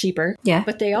because it's cheaper. Yeah,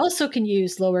 but they also can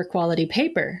use lower quality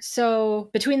paper. So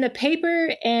between the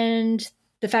paper and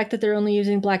the fact that they're only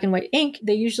using black and white ink,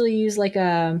 they usually use like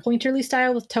a pointerly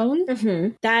style with tone.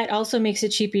 That also makes it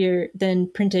cheaper than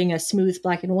printing a smooth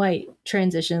black and white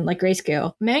transition like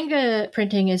grayscale. Manga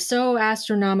printing is so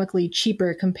astronomically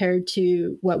cheaper compared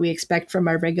to what we expect from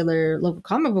our regular local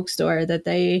comic book store that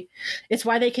it's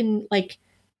why they can like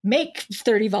make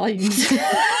 30 volumes.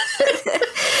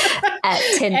 At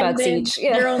 $10 each.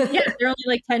 They're only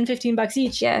like $10-15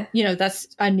 each. Yeah. That's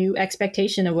a new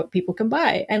expectation of what people can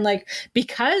buy. And like,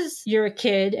 because you're a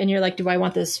kid and you're like, do I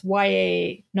want this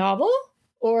YA novel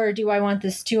or do I want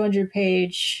this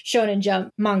 200-page Shonen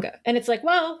Jump manga? And it's like,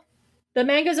 well, the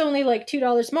manga's only like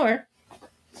 $2 more.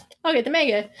 I'll get the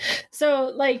manga.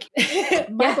 So like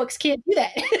my books can't do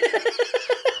that.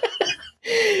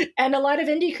 And a lot of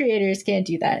indie creators can't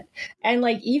do that. And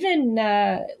like even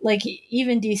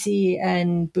DC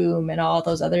and Boom and all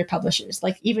those other publishers,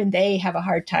 like even they have a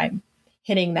hard time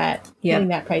hitting that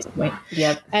price point.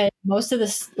 Yep. And most of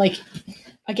this, like,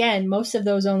 again, most of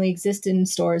those only exist in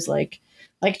stores like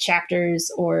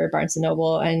Chapters or Barnes and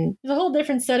Noble. And there's a whole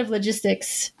different set of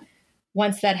logistics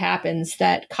once that happens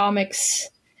that comics,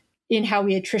 in how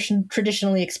we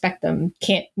traditionally expect them,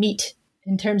 can't meet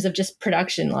in terms of just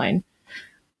production line.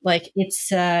 Like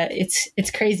it's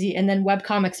crazy. And then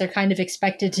webcomics are kind of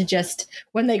expected to just,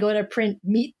 when they go to print,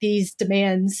 meet these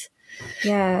demands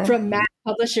from mass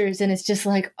publishers. And it's just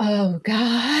like, oh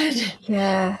God.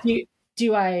 Yeah.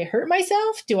 Do I hurt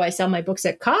myself? Do I sell my books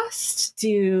at cost?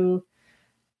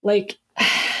 What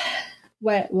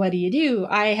do you do?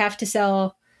 I have to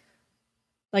sell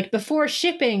Like before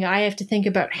shipping, I have to think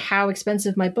about how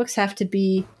expensive my books have to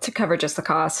be to cover just the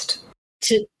cost.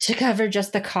 To cover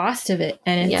just the cost of it.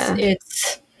 And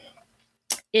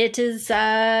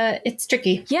it's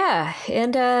tricky. Yeah.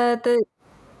 And I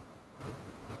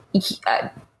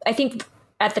think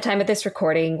at the time of this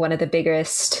recording, one of the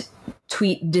biggest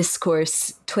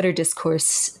Twitter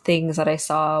discourse things that I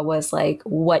saw was like,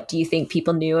 what do you think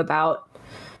people knew about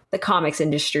the comics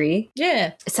industry?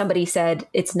 Yeah. Somebody said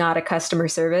it's not a customer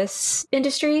service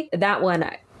industry. That one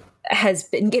has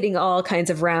been getting all kinds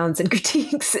of rounds and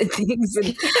critiques and things.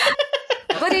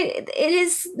 But it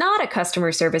is not a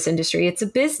customer service industry. It's a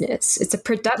business. It's a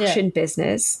production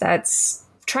business that's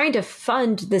trying to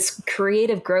fund this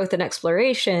creative growth and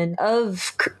exploration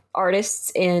of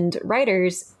artists and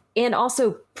writers, and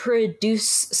also produce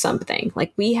something.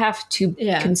 Like we have to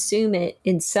consume it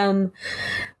in some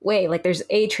way. Like there's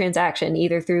a transaction,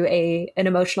 either through an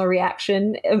emotional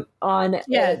reaction on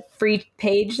a free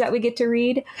page that we get to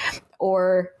read,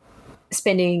 or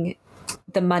spending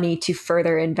the money to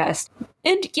further invest.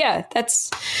 And that's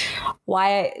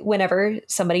why whenever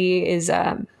somebody is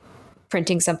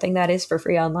printing something that is for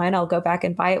free online, I'll go back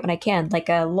and buy it when I can. Like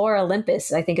Laura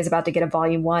Olympus, I think, is about to get a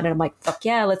volume 1, and I'm like, fuck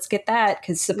yeah, let's get that,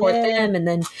 because support them. And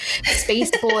then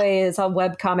Space Boy is a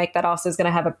webcomic that also is going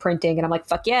to have a printing, and I'm like,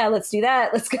 fuck yeah, let's do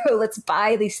that. Let's go. Let's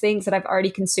buy these things that I've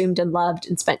already consumed and loved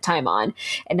and spent time on,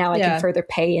 and now I can further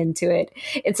pay into it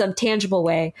in some tangible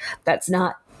way that's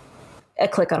not a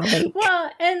click on a link.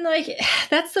 Well, and like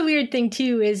that's the weird thing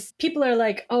too, is people are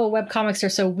like, oh, webcomics are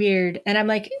so weird, and I'm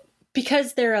like,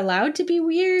 because they're allowed to be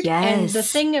weird. And the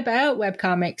thing about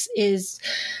webcomics is,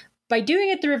 by doing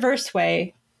it the reverse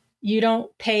way, you don't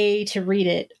pay to read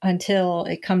it until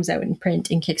it comes out in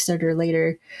print in Kickstarter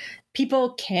later.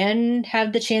 People can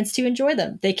have the chance to enjoy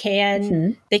them. They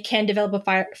can develop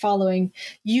a following.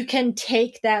 You can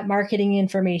take that marketing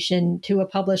information to a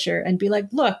publisher and be like,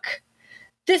 look,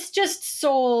 this just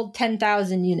sold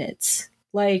 10,000 units.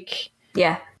 Like,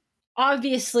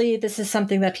 obviously, this is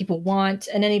something that people want,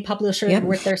 and any publisher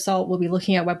worth their salt will be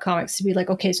looking at webcomics to be like,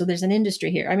 okay, so there's an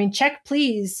industry here. I mean, Check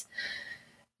Please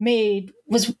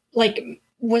was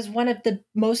one of the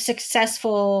most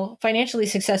financially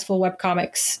successful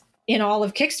webcomics in all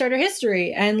of Kickstarter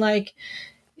history, and like,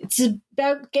 it's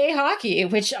about gay hockey,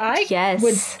 which I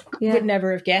would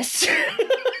never have guessed.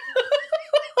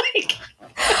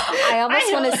 I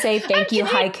almost want to say thank you,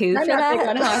 Haiku, for that.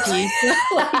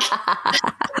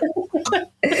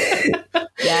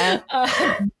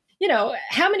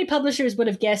 How many publishers would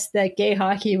have guessed that gay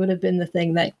hockey would have been the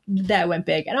thing that went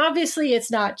big? And obviously, it's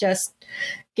not just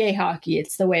gay hockey;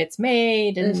 it's the way it's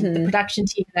made and the production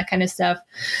team, that kind of stuff.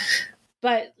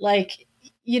 But like,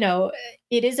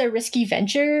 it is a risky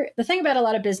venture. The thing about a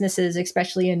lot of businesses,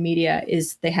 especially in media,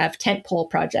 is they have tentpole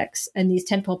projects. And these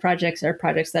tentpole projects are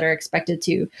projects that are expected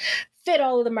to fit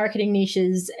all of the marketing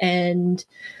niches and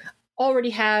already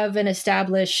have an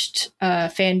established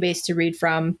fan base to read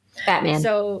from. Batman.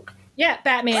 So,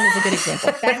 Batman is a good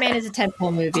example. Batman is a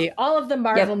tentpole movie. All of the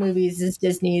Marvel movies is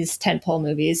Disney's tentpole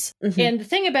movies. And the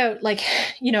thing about,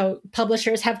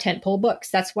 publishers have tentpole books.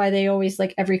 That's why they always,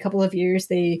 every couple of years,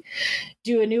 they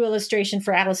do a new illustration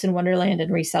for Alice in Wonderland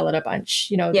and resell it a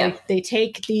bunch. They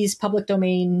take these public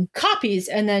domain copies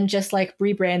and then just,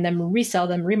 rebrand them, resell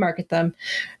them, remarket them,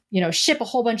 ship a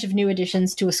whole bunch of new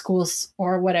editions to a schools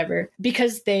or whatever,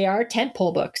 because they are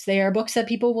tentpole books. They are books that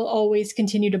people will always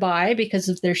continue to buy because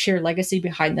of their sheer legacy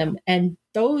behind them. And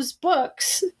those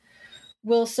books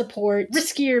will support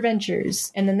riskier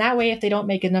ventures. And then that way, if they don't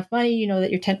make enough money, you know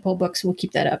that your tentpole books will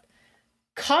keep that up.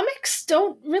 Comics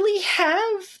don't really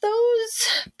have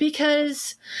those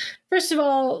because, first of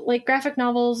all, graphic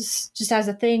novels, just as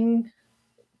a thing,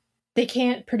 they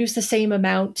can't produce the same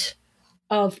amount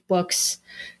of books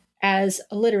as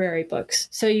literary books.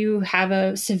 So you have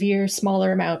a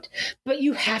smaller amount, but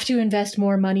you have to invest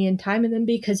more money and time in them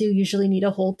because you usually need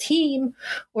a whole team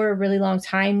or a really long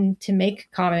time to make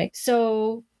comics.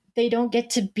 So they don't get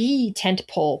to be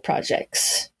tentpole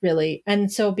projects, really.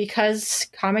 And so because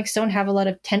comics don't have a lot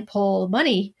of tentpole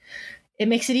money, it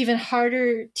makes it even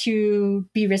harder to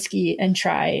be risky and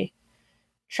try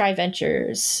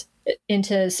ventures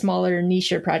into smaller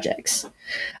niche projects,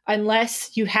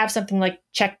 unless you have something like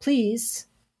Check Please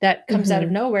that comes out of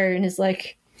nowhere and is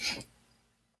like,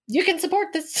 you can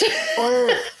support this.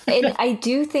 And I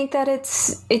do think that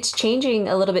it's changing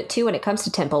a little bit too when it comes to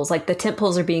tentpoles. Like the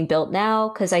tentpoles are being built now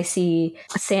because I see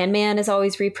Sandman is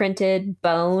always reprinted,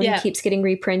 Bone keeps getting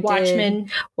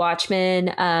reprinted,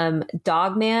 Watchmen,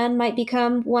 Dogman might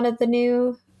become one of the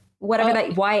new whatever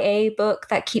that YA book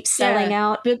that keeps selling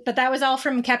out. But that was all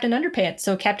from Captain Underpants.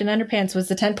 So Captain Underpants was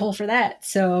the tentpole for that.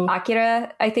 So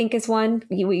Akira, I think, is one.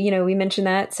 We mentioned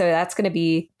that. So that's going to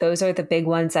be, those are the big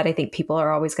ones that I think people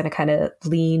are always going to kind of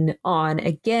lean on.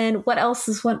 Again, what else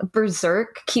is one?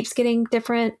 Berserk keeps getting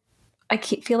different.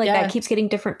 Feel like that keeps getting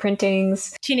different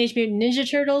printings. Teenage Mutant Ninja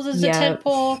Turtles is a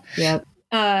tentpole. Yep.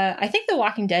 I think The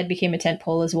Walking Dead became a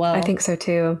tentpole as well. I think so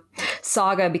too.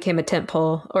 Saga became a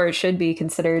tentpole, or it should be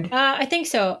considered. I think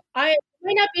so. It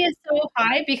might not be as so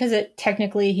high because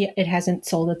it hasn't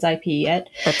sold its IP yet.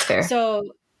 That's fair.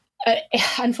 So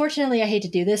unfortunately, I hate to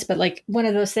do this, but like one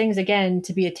of those things, again,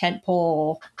 to be a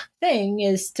tentpole thing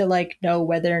is to like know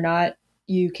whether or not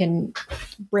you can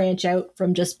branch out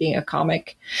from just being a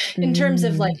comic in terms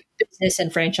of like business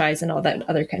and franchise and all that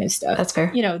other kind of stuff. That's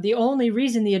fair. The only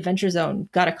reason the Adventure Zone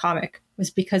got a comic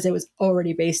was because it was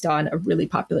already based on a really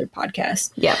popular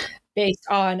podcast. Yeah. Based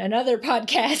on another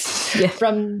podcast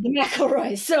from the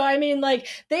McElroys. So, I mean, like,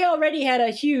 they already had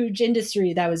a huge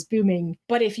industry that was booming.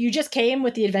 But if you just came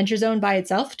with the Adventure Zone by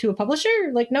itself to a publisher,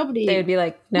 like, nobody... They would be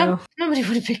like, no. Nobody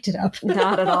would have picked it up.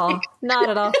 Not at all. Not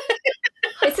at all.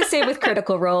 It's the same with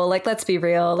Critical Role. Like, let's be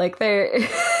real. Like,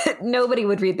 nobody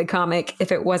would read the comic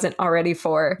if it wasn't already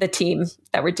for the team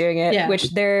that were doing it,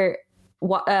 which their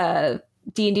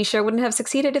D&D show wouldn't have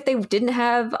succeeded if they didn't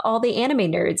have all the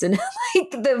anime nerds and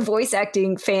like the voice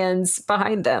acting fans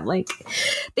behind them. Like,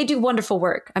 they do wonderful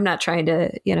work. I'm not trying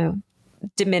to,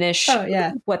 diminish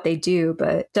what they do,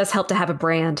 but it does help to have a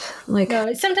brand. Like,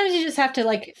 no, sometimes you just have to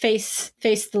like face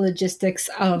the logistics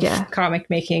of comic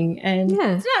making, and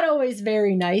it's not always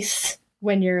very nice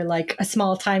when you're like a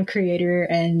small time creator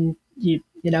and you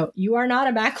are not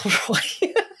a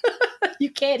McElroy. You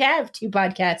can't have 2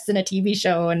 podcasts and a TV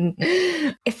show. And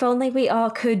if only we all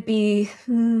could be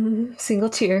single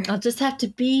tier. I'll just have to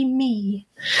be me.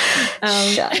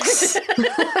 Shucks.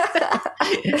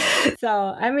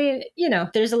 So, I mean,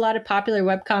 there's a lot of popular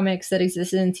webcomics that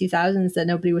existed in the 2000s that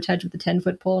nobody would touch with a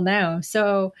 10-foot pole now.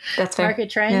 So that's fair.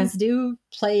 Market trends do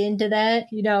play into that.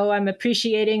 I'm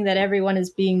appreciating that everyone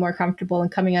is being more comfortable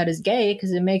and coming out as gay,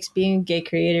 because it makes being a gay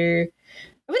creator,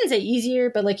 I wouldn't say easier,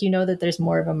 but like, that there's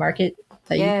more of a market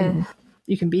that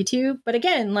you can be to. But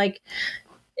again, like,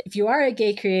 if you are a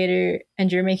gay creator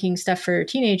and you're making stuff for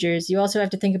teenagers, you also have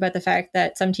to think about the fact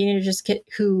that some teenagers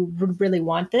who would really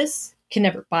want this can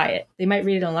never buy it. They might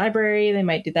read it in a library, they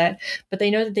might do that, but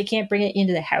they know that they can't bring it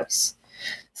into the house.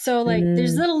 So like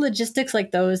there's little logistics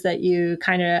like those that you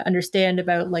kind of understand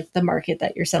about, like the market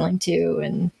that you're selling to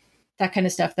and that kind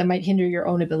of stuff that might hinder your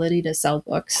own ability to sell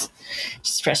books.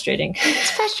 It's frustrating.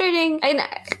 It's frustrating.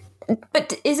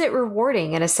 But is it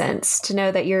rewarding in a sense to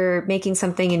know that you're making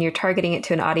something and you're targeting it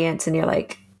to an audience and you're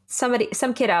like,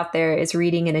 some kid out there is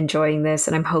reading and enjoying this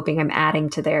and I'm hoping I'm adding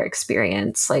to their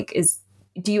experience? Like,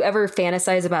 do you ever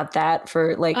fantasize about that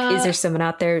for like, is there someone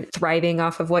out there thriving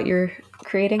off of what you're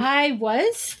creating?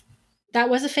 That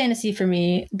was a fantasy for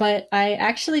me, but I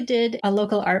actually did a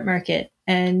local art market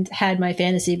and had my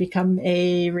fantasy become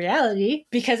a reality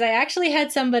because I actually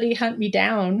had somebody hunt me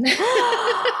down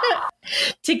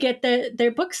to get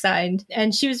their book signed.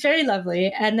 And she was very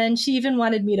lovely. And then she even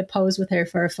wanted me to pose with her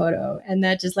for a photo. And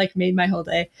that just like made my whole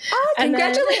day. Oh,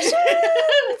 congratulations.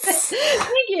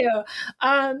 Thank you.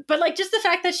 But like just the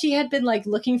fact that she had been like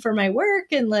looking for my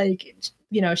work and like,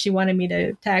 she wanted me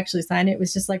to actually sign it,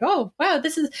 was just like, oh, wow,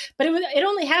 but it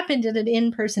only happened at an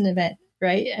in-person event,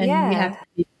 right? And we have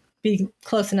to be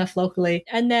close enough locally.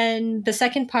 And then the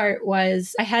second part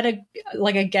was I had a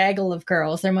gaggle of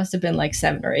girls. There must have been like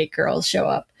 7 or 8 girls show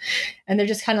up. And they're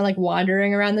just kind of like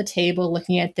wandering around the table,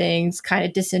 looking at things, kind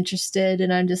of disinterested.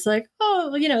 And I'm just like,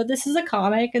 oh, this is a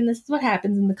comic and this is what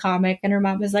happens in the comic. And her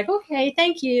mom was like, okay,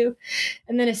 thank you.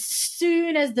 And then as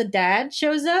soon as the dad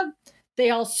shows up, they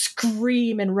all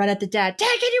scream and run at the dad.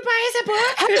 Dad, can you buy us a book?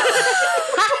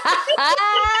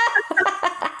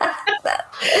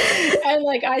 And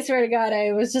like, I swear to God,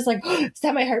 I was just like, oh, is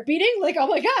that my heart beating? Like, oh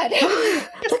my God.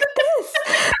 Look at this.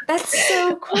 That's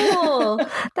so cool.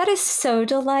 That is so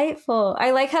delightful.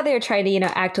 I like how they're trying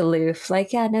to, act aloof.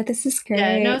 Like, yeah, no, this is great.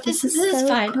 Yeah, no, this is so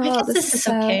fine. Cool. I guess this is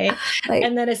okay. Like,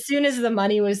 and then as soon as the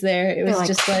money was there, it was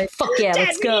just like, fuck yeah,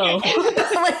 let's go.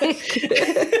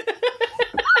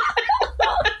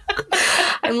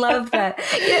 I love that.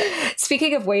 Yeah.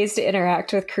 Speaking of ways to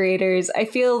interact with creators, I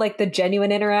feel like the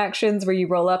genuine interactions where you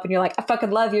roll up and you're like, I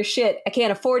fucking love your shit. I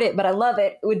can't afford it, but I love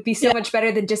it. It would be so much better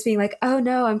than just being like, oh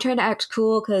no, I'm trying to act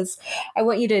cool because I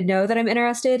want you to know that I'm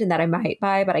interested and that I might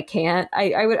buy, but I can't.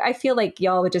 I feel like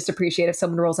y'all would just appreciate if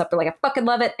someone rolls up and like, I fucking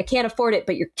love it. I can't afford it,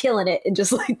 but you're killing it, and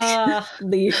just like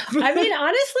leave. I mean,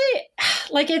 honestly,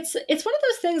 like it's one of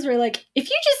those things where like if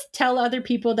you just tell other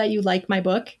people that you like my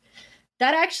book,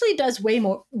 that actually does way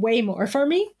more for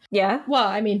me. Yeah. Well,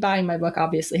 I mean, buying my book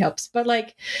obviously helps, but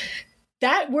like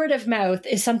that word of mouth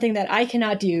is something that I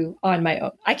cannot do on my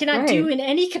own. I cannot do in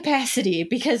any capacity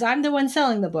because I'm the one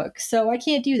selling the book. So I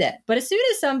can't do that. But as soon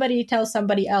as somebody tells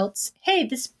somebody else, hey,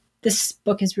 this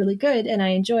book is really good and I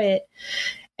enjoy it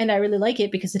and I really like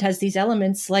it because it has these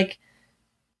elements, like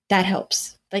that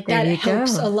helps. Like that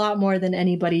helps a lot more than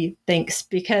anybody thinks,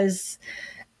 because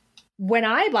when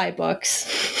I buy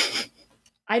books,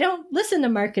 I don't listen to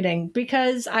marketing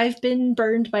because I've been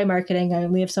burned by marketing. I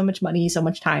only have so much money, so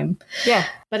much time. Yeah.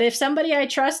 But if somebody I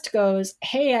trust goes,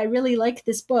 hey, I really like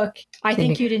this book, I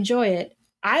think you'd enjoy it,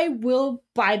 I will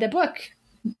buy the book,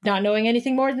 not knowing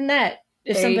anything more than that.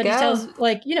 If somebody tells,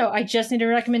 like, you know, I just need a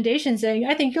recommendation saying,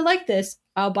 I think you'll like this,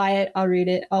 I'll buy it, I'll read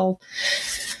it, I'll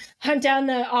hunt down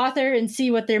the author and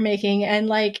see what they're making. And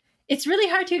like, it's really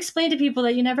hard to explain to people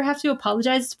that you never have to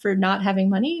apologize for not having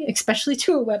money, especially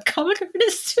to a webcomic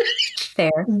artist.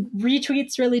 Fair.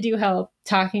 Retweets really do help.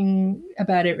 Talking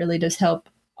about it really does help.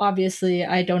 Obviously,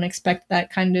 I don't expect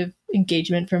that kind of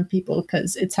engagement from people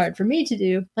because it's hard for me to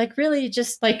do. Like, really,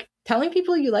 just like telling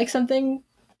people you like something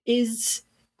is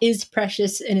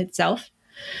precious in itself.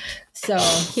 So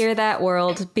hear that,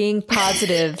 world. Being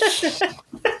positive.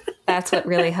 That's what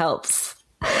really helps.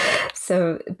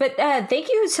 So, but thank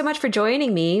you so much for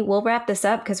joining me. We'll wrap this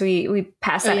up because we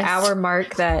passed that hour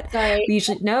mark that we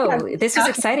usually. No, this was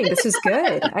exciting. This was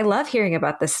good. I love hearing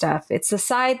about this stuff. It's the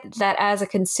side that as a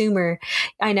consumer,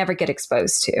 I never get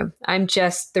exposed to. I'm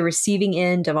just the receiving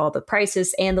end of all the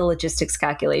prices and the logistics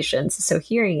calculations. So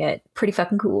hearing it, pretty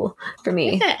fucking cool for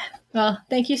me. Yeah. Well,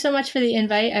 thank you so much for the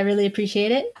invite. I really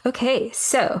appreciate it. Okay.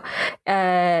 So,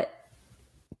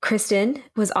 Kristen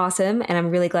was awesome, and I'm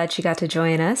really glad she got to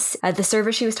join us. The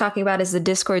server she was talking about is the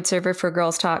Discord server for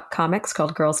Girls Talk Comics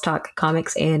called Girls Talk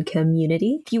Comics and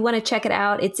Community. If you want to check it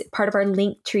out, it's part of our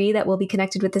link tree that will be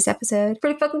connected with this episode.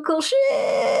 Pretty fucking cool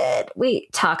shit. We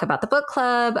talk about the book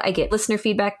club. I get listener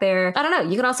feedback there. I don't know.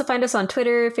 You can also find us on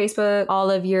Twitter, Facebook, all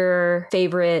of your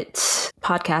favorite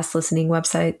podcast listening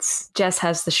websites. Jess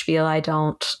has the spiel. I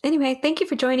don't. Anyway, thank you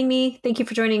for joining me. Thank you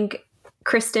for joining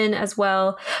Kristen as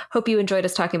well. Hope you enjoyed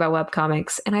us talking about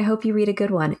webcomics, and I hope you read a good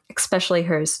one, especially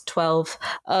hers, 12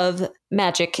 of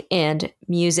Magic and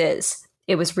Muses.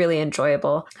 It was really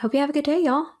enjoyable. Hope you have a good day,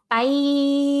 y'all. Bye.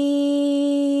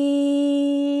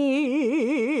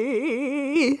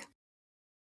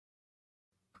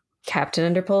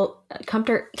 Captain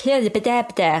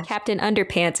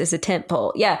Underpants is a tent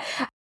pole. Yeah,